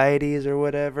whitey tighties or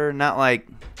whatever. Not like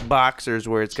boxers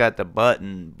where it's got the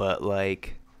button, but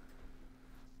like,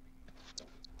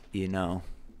 you can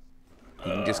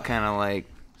just kind of like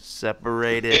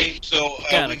separate it. Hey, so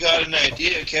we got an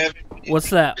idea, Kevin. What's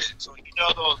that? So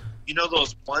you know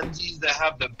those onesies that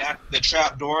have the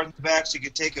trap door in the back, so you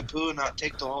can take a poo and not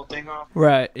take the whole thing off.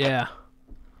 Right, yeah.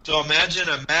 So imagine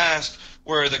a mask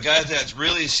where the guy that's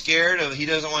really scared he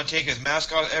doesn't want to take his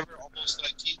mask off ever, almost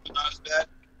like teeth, but not as bad.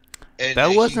 And That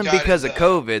he wasn't got because his, of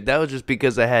COVID. That was just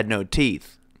because I had no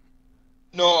teeth.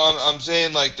 No, I'm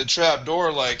saying like the trap door,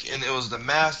 and it was the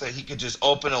mask that he could just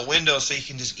open a window so he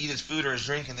can just eat his food or his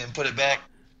drink and then put it back,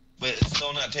 but it's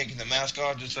still not taking the mask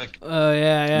off, just like. Oh,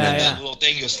 yeah. That little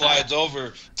thing just slides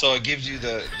over, so it gives you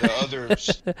the other.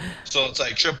 So it's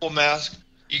like triple mask.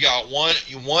 You got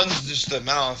one's just the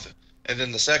mouth, and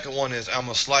then the second one is I'm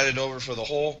gonna slide it over for the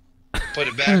hole, put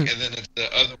it back, and then it's the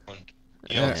other one.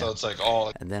 So it's like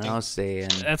all. And then I was saying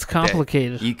That's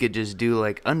complicated. that you could just do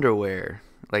like underwear,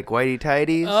 like whitey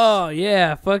tighties. Oh,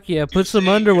 yeah. Fuck yeah. Put some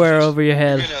underwear over your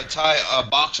You're head. gonna tie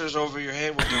boxers over your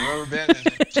head with the rubber band, and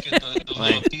then just get the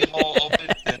little pee hole open.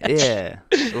 And Yeah,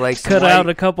 like some Cut out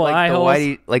a couple like eye the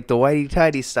holes. like the whitey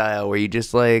tighty style, where you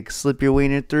just like slip your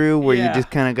wiener through, where you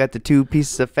just kind of got the two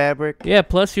pieces of fabric. Yeah,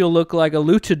 plus you'll look like a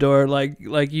luchador,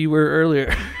 like you were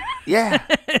earlier. Yeah.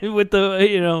 With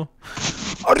the,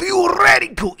 Are you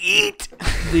ready to eat?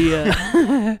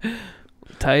 the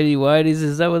tidy whities,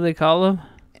 is that what they call them?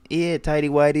 Yeah, tidy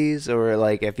whities, or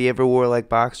like if you ever wore like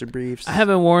boxer briefs. I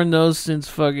haven't worn those since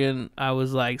fucking I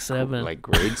was like 7. Like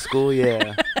grade school,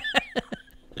 yeah.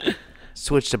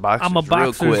 Switch to boxers. I'm a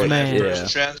boxers real quick. man. When I Yeah.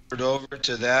 first transferred over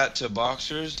to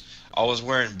boxers, I was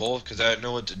wearing both because I didn't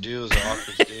know what to do. It was an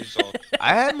awkward stage. So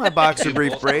I had my boxer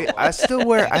brief braid. I still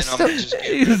wear.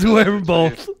 He was wearing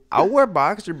both. I wear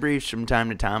boxer briefs from time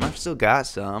to time. I've still got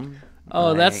some.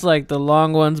 Oh, that's like the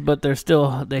long ones, but they That's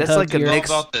hug like a your... mix.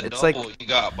 About the It's double, like you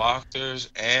got boxers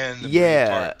and the Yeah,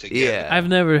 brief part together. yeah. I've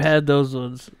never had those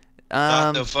ones.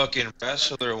 Not the fucking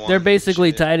wrestler one. They're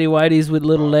basically tidy whities with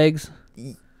little legs.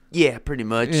 Yeah, pretty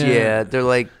much. Yeah. Yeah. They're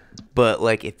like, but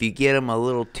like if you get them a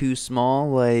little too small,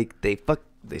 like they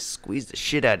squeeze the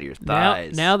shit out of your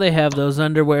thighs. Now they have those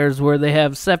underwears where they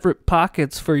have separate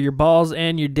pockets for your balls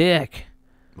and your dick.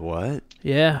 What?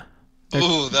 Yeah.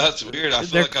 Ooh, that's weird. I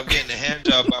feel like I'm getting a hand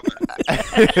job by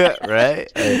my... Right?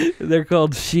 They're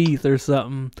called Sheath or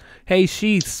something. Hey,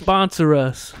 Sheath, sponsor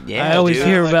us. Yeah, I always dude.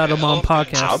 hear Like about an them on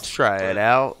elephant. I'll podcasts. try it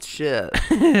out. Shit.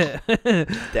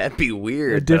 That'd be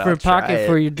weird. A but I'll different try pocket it.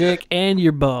 for your dick and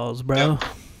your balls, bro.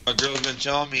 My girl's been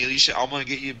telling me, Alicia, I'm going to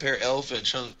get you a pair of elephant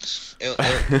chunks.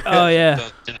 Oh, yeah.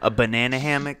 A banana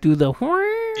hammock. Do the...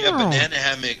 Yeah, banana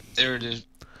hammock. There it is.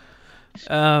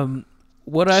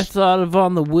 What I thought of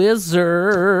on the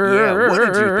Wizard. Yeah,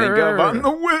 what did you think of on the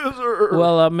Wizard?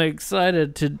 Well, I'm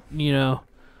excited to,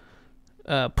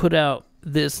 put out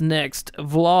this next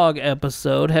vlog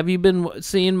episode. Have you been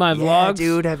seeing my yeah, vlogs?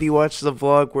 dude, have you watched the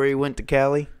vlog where he went to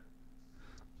Cali?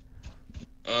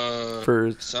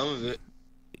 For Some of it.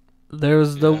 There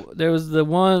was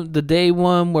the day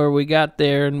one where we got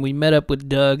there and we met up with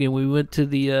Doug and we went to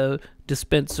the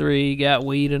dispensary, got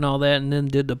weed and all that, and then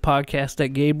did the podcast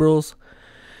at Gabriel's.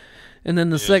 And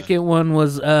then the second one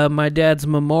was my dad's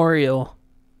memorial.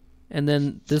 And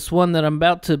then this one that I'm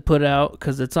about to put out,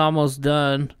 because it's almost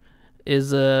done,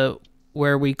 is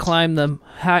where we climbed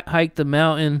hiked the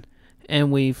mountain,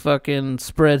 and we fucking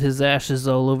spread his ashes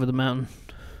all over the mountain.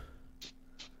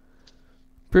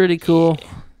 Pretty cool.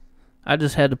 I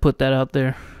just had to put that out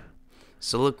there.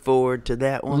 So look forward to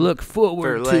that one. Look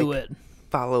forward For, to like, it.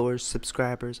 Followers,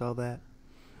 subscribers, all that.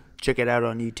 Check it out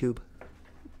on YouTube.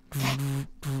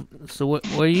 So what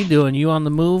are you doing? You on the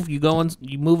move? You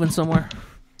moving somewhere?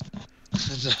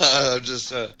 I'm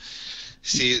just, I'm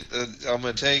going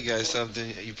to tell you guys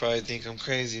something. You probably think I'm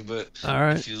crazy, but All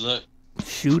right. if you look,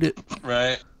 Shoot it.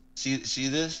 right, see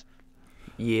this?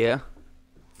 Yeah.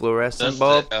 Fluorescent That's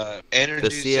bulb. the energy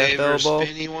The CFL saver bulb?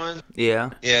 spinny one.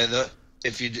 Yeah. Yeah,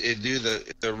 if you do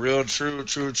the real true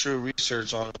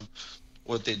research on them,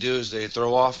 what they do is they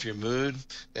throw off your mood.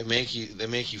 They make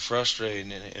you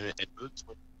frustrated, and it moods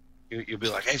you'll be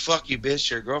like, hey, fuck you, bitch,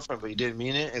 your girlfriend, but you didn't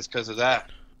mean it. It's because of that.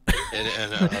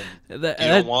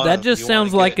 That just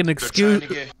sounds like an excuse.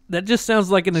 That just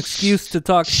sounds like an excuse to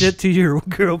talk shit to your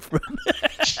girlfriend.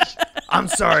 I'm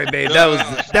sorry, babe.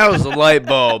 That was a light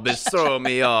bulb. It's throwing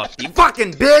me off. You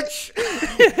fucking bitch.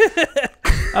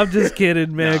 I'm just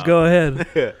kidding, man. No. Go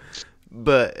ahead.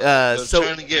 But so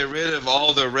trying to get rid of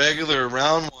all the regular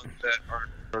round ones that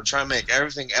are trying to make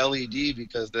everything LED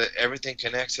because everything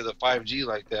connects to the 5G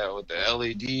like that with the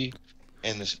LED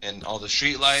and all the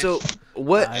street lights. So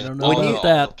what? I don't know about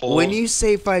that. When you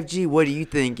say 5G, what do you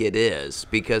think it is?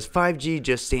 Because 5G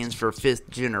just stands for fifth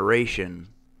generation.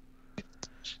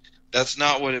 That's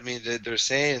not what it means. They're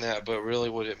saying that, but really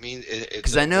what it means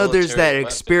because I know there's that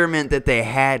experiment that they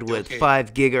had with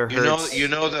 5 gigahertz. You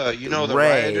know the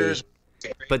rioters.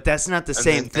 But that's not the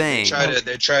same thing. They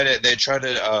try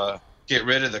to get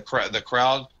rid of the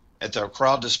crowd at the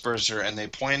crowd disperser, and they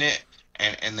point it,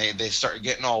 and they start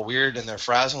getting all weird, and they're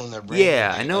frazzling their brain.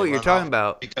 Yeah, I know what you're talking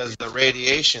about. Because the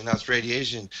radiation,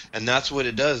 and that's what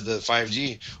it does. The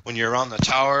 5G, when you're around the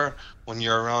tower, when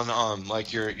you're around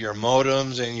like your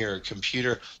modems and your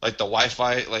computer, like the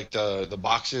Wi-Fi, like the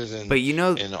boxes, and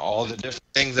and all the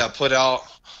different things that put out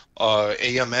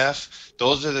AMF.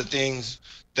 Those are the things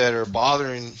that are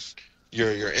bothering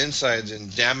your insides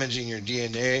and damaging your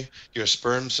DNA, your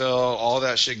sperm cell, all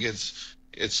that shit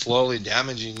it's slowly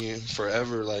damaging you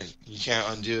forever. Like you can't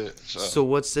undo it. So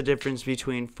what's the difference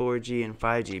between 4G and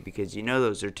 5G? Because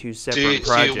those are two separate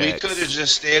projects. We could have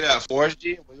just stayed at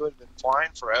 4G and we would have been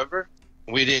fine forever.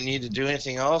 we didn't need to do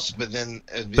anything else. But then,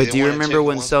 But do you wanted to remember take it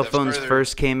when one cell step phones further.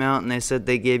 first came out and they said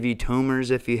they gave you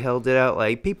tumors if you held it out?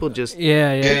 Like, people just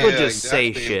Yeah. People just say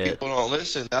exactly. shit. People don't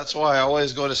listen. That's why I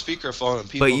always go to speakerphone and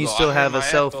people But you go, still I have heard a my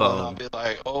cell echo, and I'll phone. be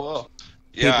like, oh well.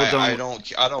 Yeah, People I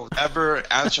don't ever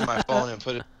answer my phone and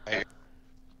put it in my ear.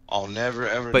 I'll never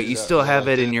ever. But do you that, still 'cause have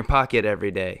like it in this, your pocket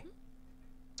every day.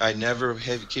 I never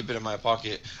keep it in my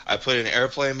pocket. I put it in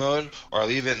airplane mode or I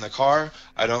leave it in the car.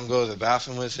 I don't go to the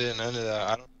bathroom with it. None of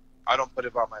that. I don't put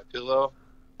it by my pillow.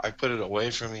 I put it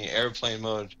away from me. Airplane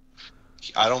mode.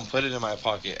 I don't put it in my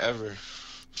pocket ever.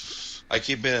 I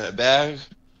keep it in a bag.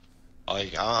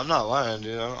 Like I'm not lying,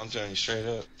 dude. I'm telling you straight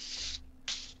up.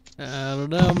 I don't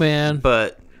know, man.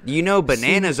 But you know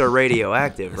bananas are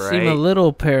radioactive, right? Seem a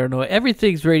little paranoid.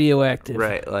 Everything's radioactive.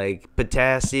 Right, like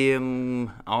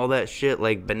potassium, all that shit.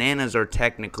 Like, bananas are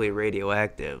technically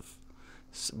radioactive.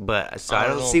 But so I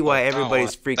don't know see why about that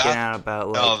everybody's one. freaking out about,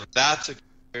 like. No, that's a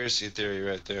conspiracy theory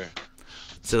right there.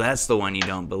 So that's the one you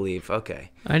don't believe.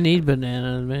 Okay. I need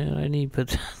bananas, man. I need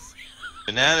potassium.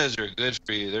 Bananas are good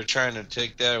for you. They're trying to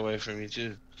take that away from you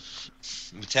too.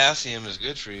 Potassium is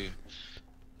good for you.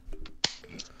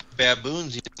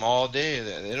 Baboons eat them all day.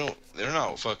 They're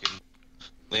not fucking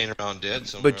laying around dead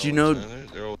somewhere. But you all the know- time.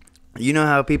 They're You know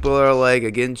how people are, like,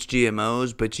 against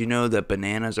GMOs, but you know that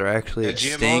bananas are actually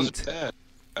extinct? GMOs are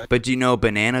bad. But you know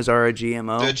bananas are a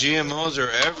GMO? The GMOs are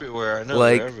everywhere. I know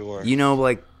Like, they're everywhere. you know,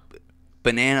 like,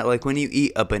 banana, like when you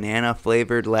eat a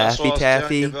banana-flavored That's what Laffy I was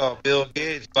telling you Taffy, about Bill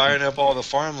Gates buying up all the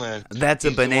farmland. that's a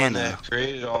He's the one banana. that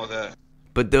created all that.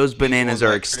 But those He's the one bananas that are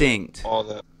created extinct. All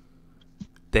that.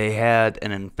 They had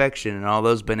an infection, and all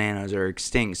those bananas are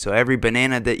extinct. So every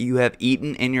banana that you have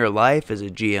eaten in your life is a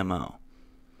GMO.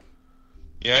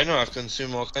 Yeah, I know. I've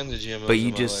consumed all kinds of GMOs. But you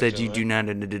in my just said lifetime, you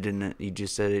right? do not. You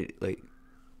just said it like,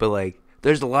 but like,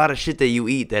 there's a lot of shit that you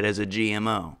eat that is a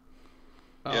GMO.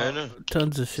 Yeah, I know.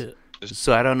 Tons of shit.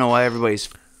 So I don't know why everybody's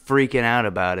freaking out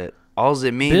about it. All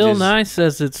it means Bill is Nye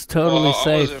says it's totally I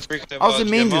safe. wasn't freaking all about it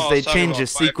means GMO, is I they was talking change the about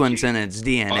sequence 5G. in its I was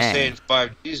DNA. saying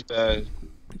 5G's bad.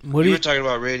 What do You you? were talking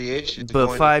about radiation. But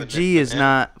going to 5G is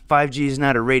banana. not 5G is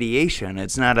not a radiation.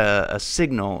 It's not a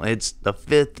signal. It's the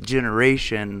 5th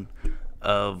generation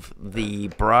of the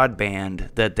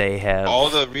broadband that they have. All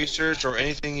the research or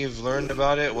anything you've learned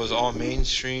about it was all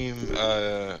mainstream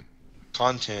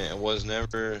content. It was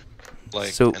never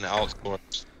like So- an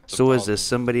outsourced. So is this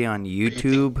somebody on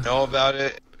YouTube? You know about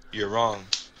it? You're wrong.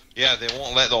 Yeah, they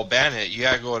won't let. They'll ban it. You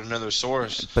gotta go to another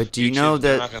source. But do you YouTube, know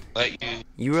they're that not gonna let you?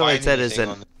 you realize find that is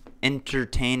anything an on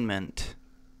entertainment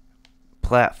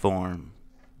platform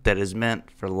that is meant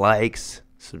for likes,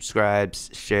 subscribes,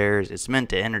 shares. It's meant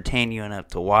to entertain you enough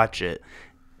to watch it.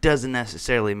 Doesn't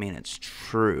necessarily mean it's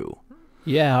true.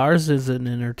 Yeah, ours isn't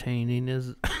entertaining.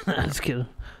 Is that's kidding.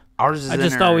 Ours is I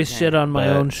just always shit on my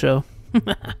own show.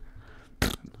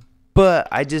 But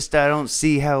I don't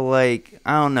see how, like,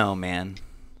 I don't know, man.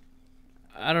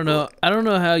 I don't know. I don't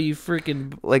know how you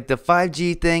freaking. Like, the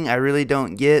 5G thing, I really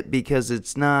don't get because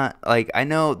it's not, like, I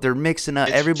know they're mixing up,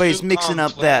 It's everybody's too mixing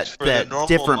up complex for the that normal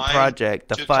different mind project,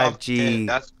 the to 5G comprehend.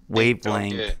 That's what they don't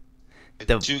wavelength. get. It's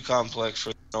The- too complex for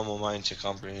the normal mind to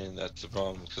comprehend. That's the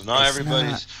problem. Because not It's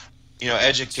everybody's,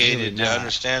 educated to not.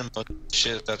 understand most of the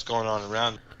shit that's going on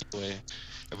around. Anyway,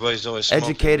 everybody's always smoking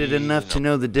Educated weed, enough to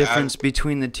know the difference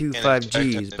between the two can't expect them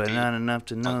 5Gs, to but be not enough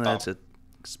to know on that's top. a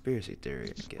conspiracy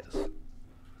theory, I guess.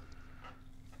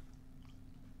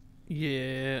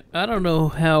 Yeah, I don't know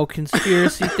how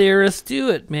conspiracy theorists do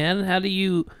it, man. How do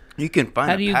you? You can How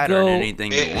find do a you pattern go- in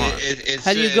anything you want.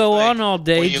 How do you go on all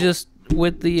day just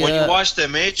with the? When you watch The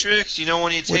Matrix,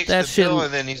 when he takes that the shit pill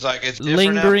and then he's like, it's different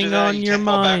lingering after that. on He your can't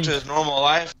go back mind. to his normal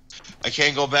life. I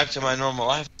can't go back to my normal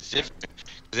life. It's different.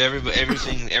 'Cause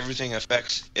everything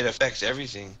affects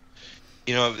everything.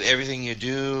 Everything you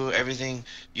do, everything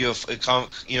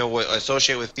what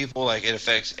associate with people, like it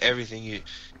affects everything. It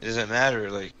doesn't matter.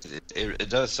 Like it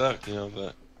does suck,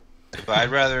 but I'd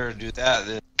rather do that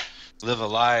than live a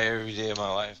lie every day of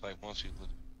my life, like most people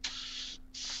do.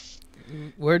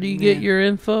 Where do you get your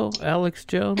info, Alex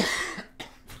Jones?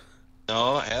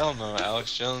 No, hell no,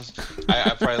 Alex Jones.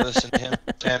 I probably listened to him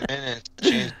for 10 minutes,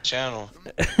 change the channel.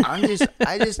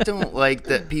 I just don't like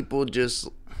that people just.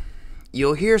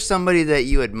 You'll hear somebody that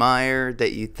you admire,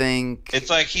 that you think. It's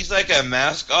like he's like a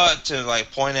mascot to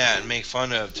like point at and make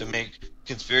fun of, to make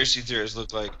conspiracy theorists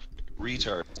look like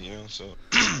retards, So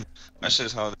that's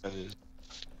just how that is.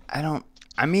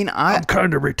 I'm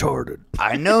kind of retarded.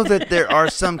 I know that there are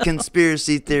some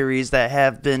conspiracy theories that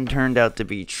have been turned out to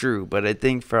be true, but I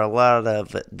think for a lot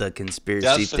of the conspiracy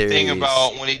That's the theories, thing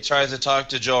about when he tries to talk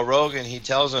to Joe Rogan, he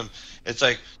tells him, it's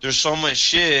like, there's so much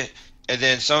shit, and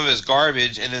then some of it's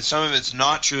garbage, and then some of it's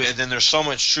not true, and then there's so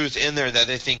much truth in there that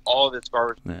they think all of it's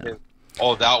garbage. Yeah.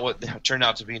 Oh, that would turn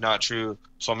out to be not true.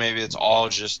 So maybe it's all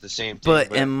just the same thing.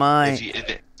 But in my,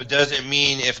 it doesn't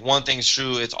mean if one thing's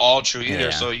true, it's all true either. Yeah.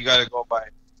 So you got to go by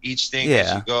each thing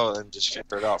as you go and just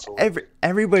figure it out.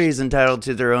 Everybody's entitled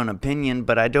to their own opinion,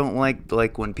 but I don't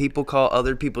like when people call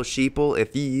other people sheeple.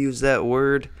 If you use that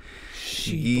word,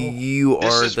 you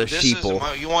are the sheeple.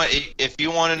 If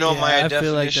you want to know my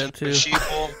definition of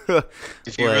sheeple,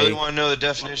 if you really want to know the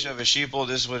definition of a sheeple,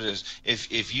 this is what it is.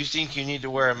 If you think you need to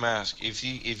wear a mask, if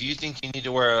you think you need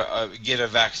to get a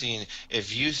vaccine,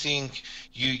 if you think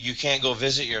you can't go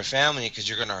visit your family because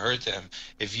you're going to hurt them,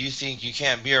 if you think you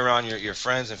can't be around your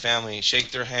friends and family,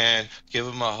 shake their hand, give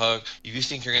them a hug, if you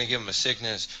think you're going to give them a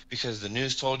sickness because the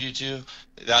news told you to,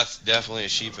 that's definitely a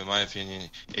sheep in my opinion.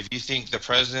 If you think the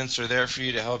presidents are there for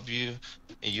you to help you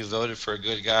and you voted for a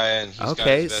good guy and he's got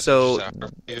his best interests at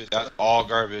heart for you, that's all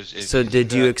garbage. So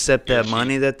did you accept that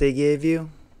money that they gave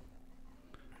you?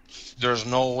 There's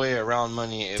no way around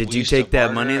money. Did you take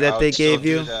that money that they gave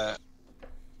you?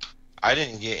 I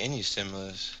didn't get any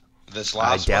stimulus. This I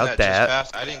last doubt one that that.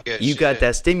 just passed, I didn't get You shit. got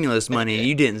that stimulus money and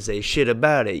you didn't say shit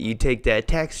about it. You take that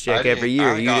tax check every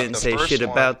year. You didn't say shit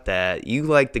about that. You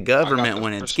like the government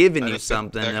when it's giving you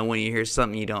something, and when you hear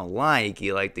something you don't like,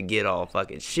 you like to get all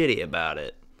fucking shitty about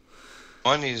it.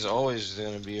 Money's always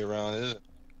going to be around, isn't it?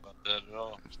 About that at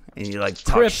all. And you like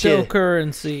talk shit.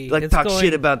 Cryptocurrency. You like talk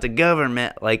shit about the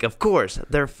government. Like, of course,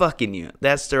 they're fucking you.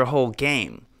 That's their whole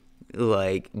game.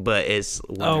 Like, but it's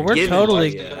we're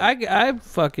totally. I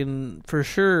fucking for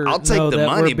sure. I'll take the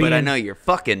money, but I know you're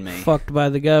fucking me. Fucked by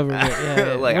the government.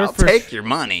 Yeah, like I'll take your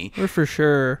money. We're for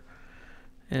sure.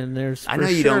 And there's. I know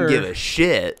you don't give a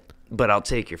shit, but I'll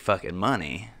take your fucking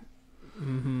money.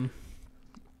 Mm-hmm.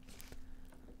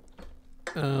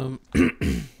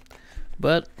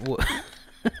 But.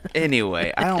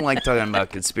 Anyway, I don't like talking about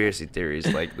conspiracy theories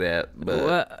like that,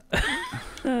 but.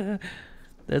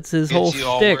 That's his whole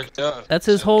shtick. That's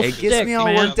his whole shtick, It gets me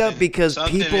all worked up because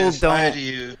people don't.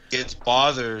 You gets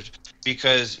bothered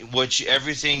because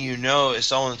everything you know is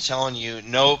someone telling you,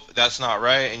 nope, that's not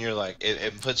right, and you're like,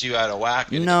 it puts you out of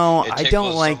whack. No, I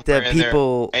don't like that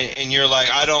people. And you're like,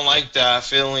 I don't like that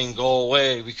feeling. Go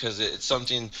away because it's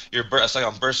something. It's like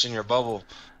I'm bursting your bubble.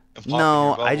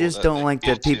 No, I just don't like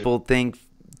that people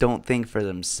don't think for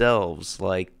themselves.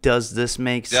 Like, does this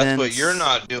make sense? That's what you're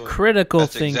not doing. Critical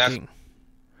thinking.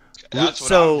 That's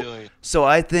what I'm doing.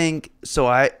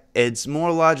 So it's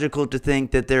more logical to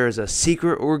think that there is a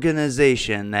secret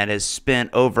organization that has spent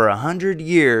over 100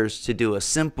 years to do a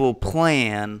simple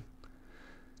plan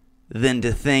than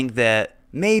to think that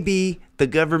maybe the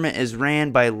government is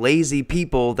ran by lazy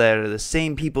people that are the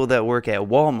same people that work at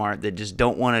Walmart that just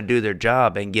don't want to do their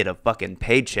job and get a fucking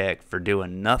paycheck for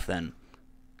doing nothing.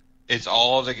 It's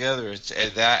all together. It's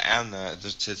that and that.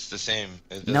 It's the same.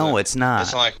 No, it's not.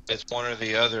 It's not like it's one or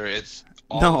the other. It's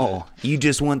all no. You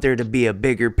just want there to be a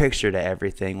bigger picture to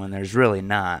everything when there's really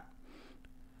not.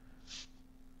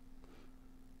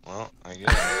 Well, I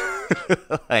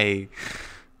guess.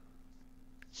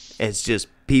 It's just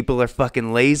people are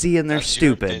fucking lazy and they're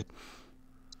stupid.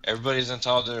 Everybody's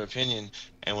entitled to their opinion,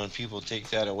 and when people take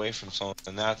that away from someone,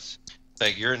 that's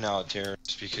like you're now a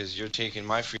terrorist because you're taking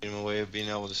my freedom away of being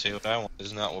able to say what I want.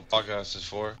 Isn't that what podcast is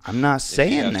for? I'm not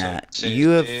saying that.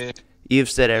 You've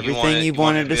said everything you've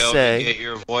wanted to say. Get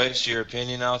your voice, your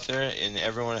opinion out there, and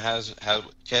everyone has.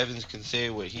 Kevin can say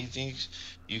what he thinks.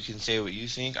 You can say what you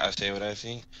think. I say what I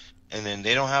think, and then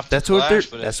they don't have to.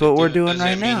 That's what we're doing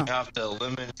right now. You have to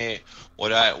eliminate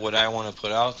what I want to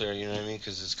put out there. You know what I mean?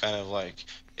 Because it's kind of like.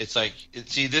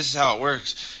 See, this is how it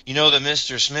works. You know the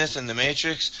Mr. Smith in the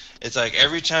Matrix? It's like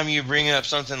every time you bring up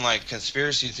something like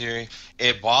conspiracy theory,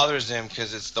 it bothers them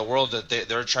because it's the world that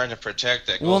they're trying to protect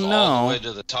that goes all the way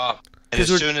to the top. And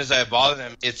as soon as I bother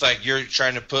them, it's like you're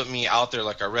trying to put me out there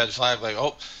like a red flag, like,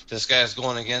 oh, this guy's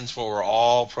going against what we're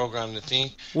all programmed to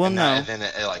think. And then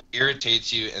it like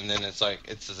irritates you, and then it's like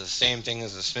it's the same thing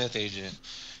as the Smith agent.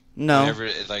 No. Whenever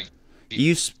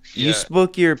you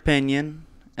spoke your opinion.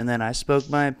 And then I spoke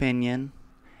my opinion,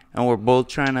 and we're both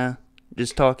trying to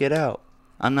just talk it out.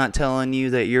 I'm not telling you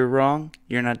that you're wrong.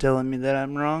 You're not telling me that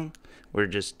I'm wrong. We're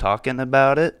just talking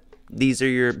about it. These are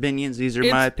your opinions. These are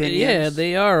my opinions. Yeah,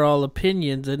 they are all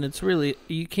opinions, and it's really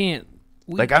you can't.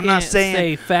 I'm not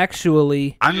saying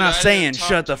factually. I'm not saying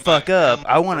shut the fuck up.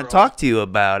 I want to talk to you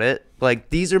about it. Like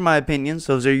these are my opinions.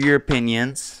 Those are your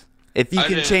opinions. If you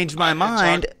can change my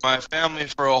mind, my family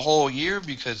for a whole year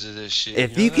because of this shit.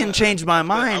 if you can change my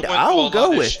mind, I will go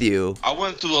with you. I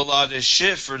went through a lot of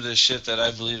shit for this shit that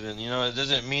I believe in. It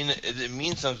doesn't mean it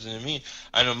means something to me.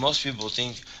 I know most people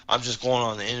think I'm just going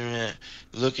on the internet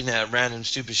looking at random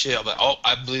stupid shit. I'm like, oh,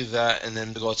 I believe that, and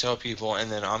then to go tell people, and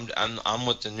then I'm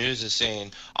what the news is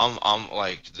saying. I'm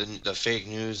like the fake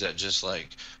news that just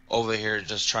like over here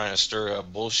just trying to stir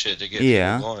up bullshit to get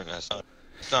people going.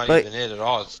 It's not even it at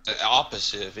all. It's the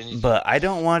opposite of anything. But I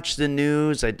don't watch the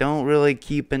news. I don't really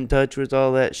keep in touch with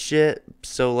all that shit.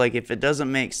 So, like, if it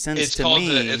doesn't make sense to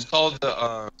me...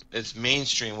 It's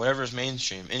mainstream. Whatever's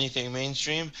mainstream. Anything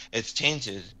mainstream, it's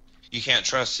tainted. You can't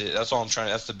trust it. That's all I'm trying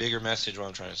to... That's the bigger message what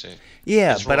I'm trying to say.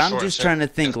 Yeah, but I'm just trying to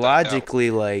think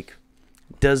logically, like,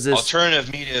 does this...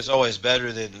 Alternative media is always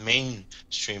better than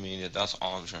mainstream media. That's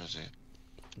all I'm trying to say.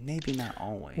 Maybe not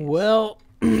always. Well...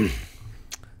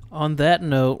 On that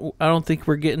note, I don't think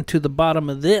we're getting to the bottom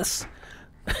of this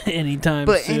anytime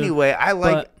soon. But anyway, I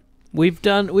like... But we've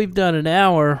done an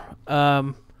hour.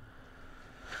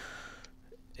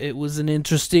 It was an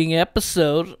interesting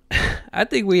episode. I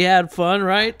think we had fun,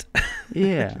 right?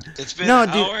 Yeah. It's been an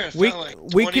hour. It felt like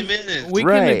 20 minutes. We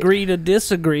can agree to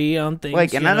disagree on things.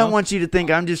 Like, and I don't want you to think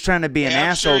I'm just trying to be an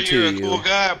asshole to you. I'm sure you're a cool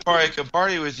guy. I probably could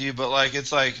party with you, but like,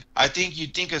 it's like I think you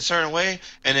think a certain way,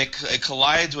 and it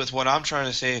collides with what I'm trying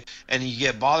to say, and you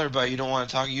get bothered by it. You don't want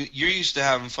to talk. You're used to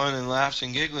having fun and laughs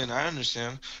and giggling. I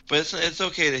understand, but it's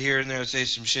okay to here and there say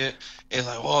some shit. It's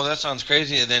like, whoa, that sounds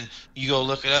crazy, and then you go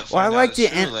look it up. Well, I like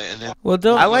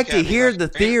to hear the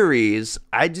theories.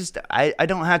 I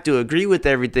don't have to agree with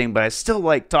everything, but I still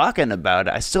like talking about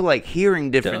it. I still like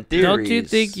hearing different theories. Don't you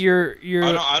think you're?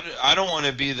 I don't want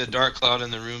to be the dark cloud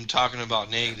in the room talking about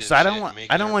negative. So I don't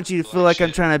want you to feel like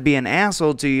I'm trying to be an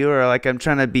asshole to you, or like I'm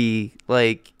trying to be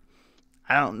like,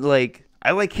 I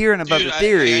like hearing about the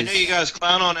theories. I know you guys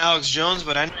clown on Alex Jones,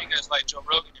 but I know you guys like Joe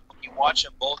Rogan. When you watch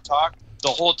them both talk, the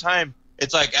whole time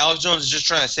it's like Alex Jones is just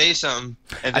trying to say something,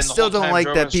 and then I still don't like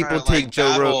that people take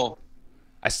Joe Rogan.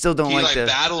 I still don't like that.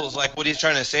 He battles like what he's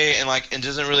trying to say, and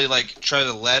doesn't really like try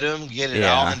to let him get it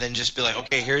out, and then just be like,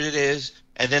 okay, here it is,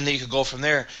 and then you could go from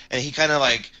there. And he kind of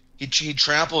like he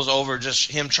tramples over just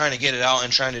him trying to get it out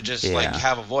and trying to just like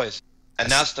have a voice, and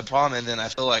that's the problem. And then I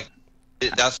feel like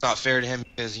that's not fair to him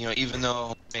because even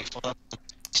though make fun of him,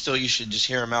 still you should just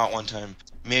hear him out one time.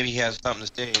 Maybe he has something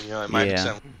to say. It might be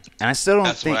something. And I still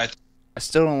don't think. I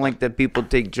still don't like that people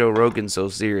take Joe Rogan so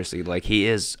seriously. Like, he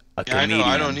is a comedian.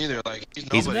 I don't either. Like,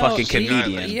 he's a fucking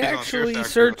comedian. He actually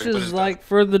searches like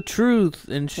for the truth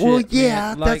and shit. Well,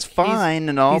 yeah, that's fine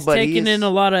and all, but he's taking in a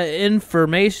lot of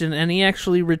information, and he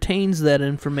actually retains that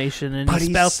information and he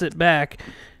spouts it back,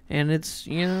 and it's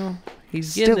he's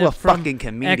getting still it from fucking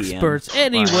comedian. Experts.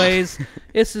 Anyways,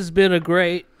 this has been a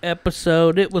great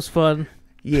episode. It was fun.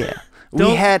 Yeah.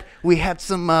 We had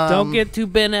some don't get too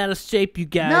bent out of shape, you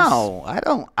guys. No, I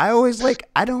don't. I always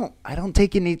I don't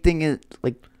take anything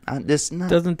like this.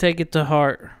 Doesn't take it to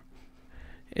heart.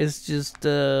 It's just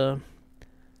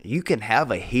you can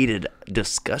have a heated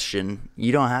discussion.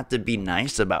 You don't have to be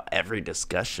nice about every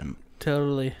discussion.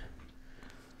 Totally.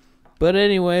 But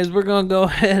anyways, we're gonna go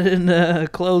ahead and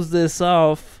close this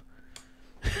off.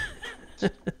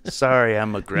 Sorry,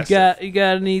 I'm aggressive. You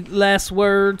got any last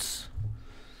words?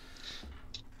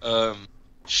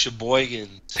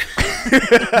 Sheboygans.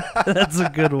 That's a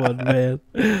good one, man.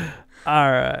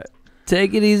 All right.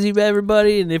 Take it easy,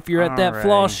 everybody. And if you're at that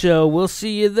Floss show, we'll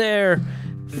see you there.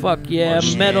 Fuck yeah.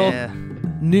 Metal.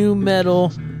 New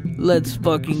metal. Let's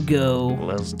fucking go.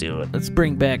 Let's do it. Let's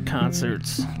bring back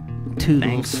concerts. Toodles.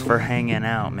 Thanks for hanging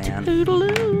out, man.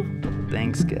 Toodaloo.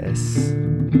 Thanks, guys.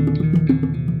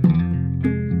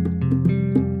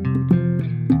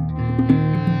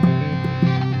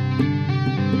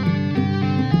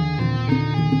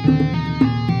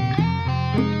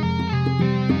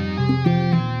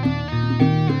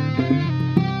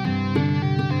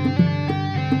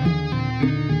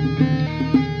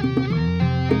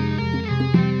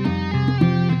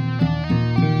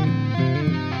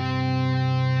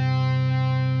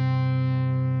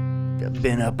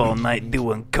 Been up all night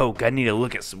doing coke. I need to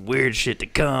look at some weird shit to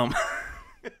come.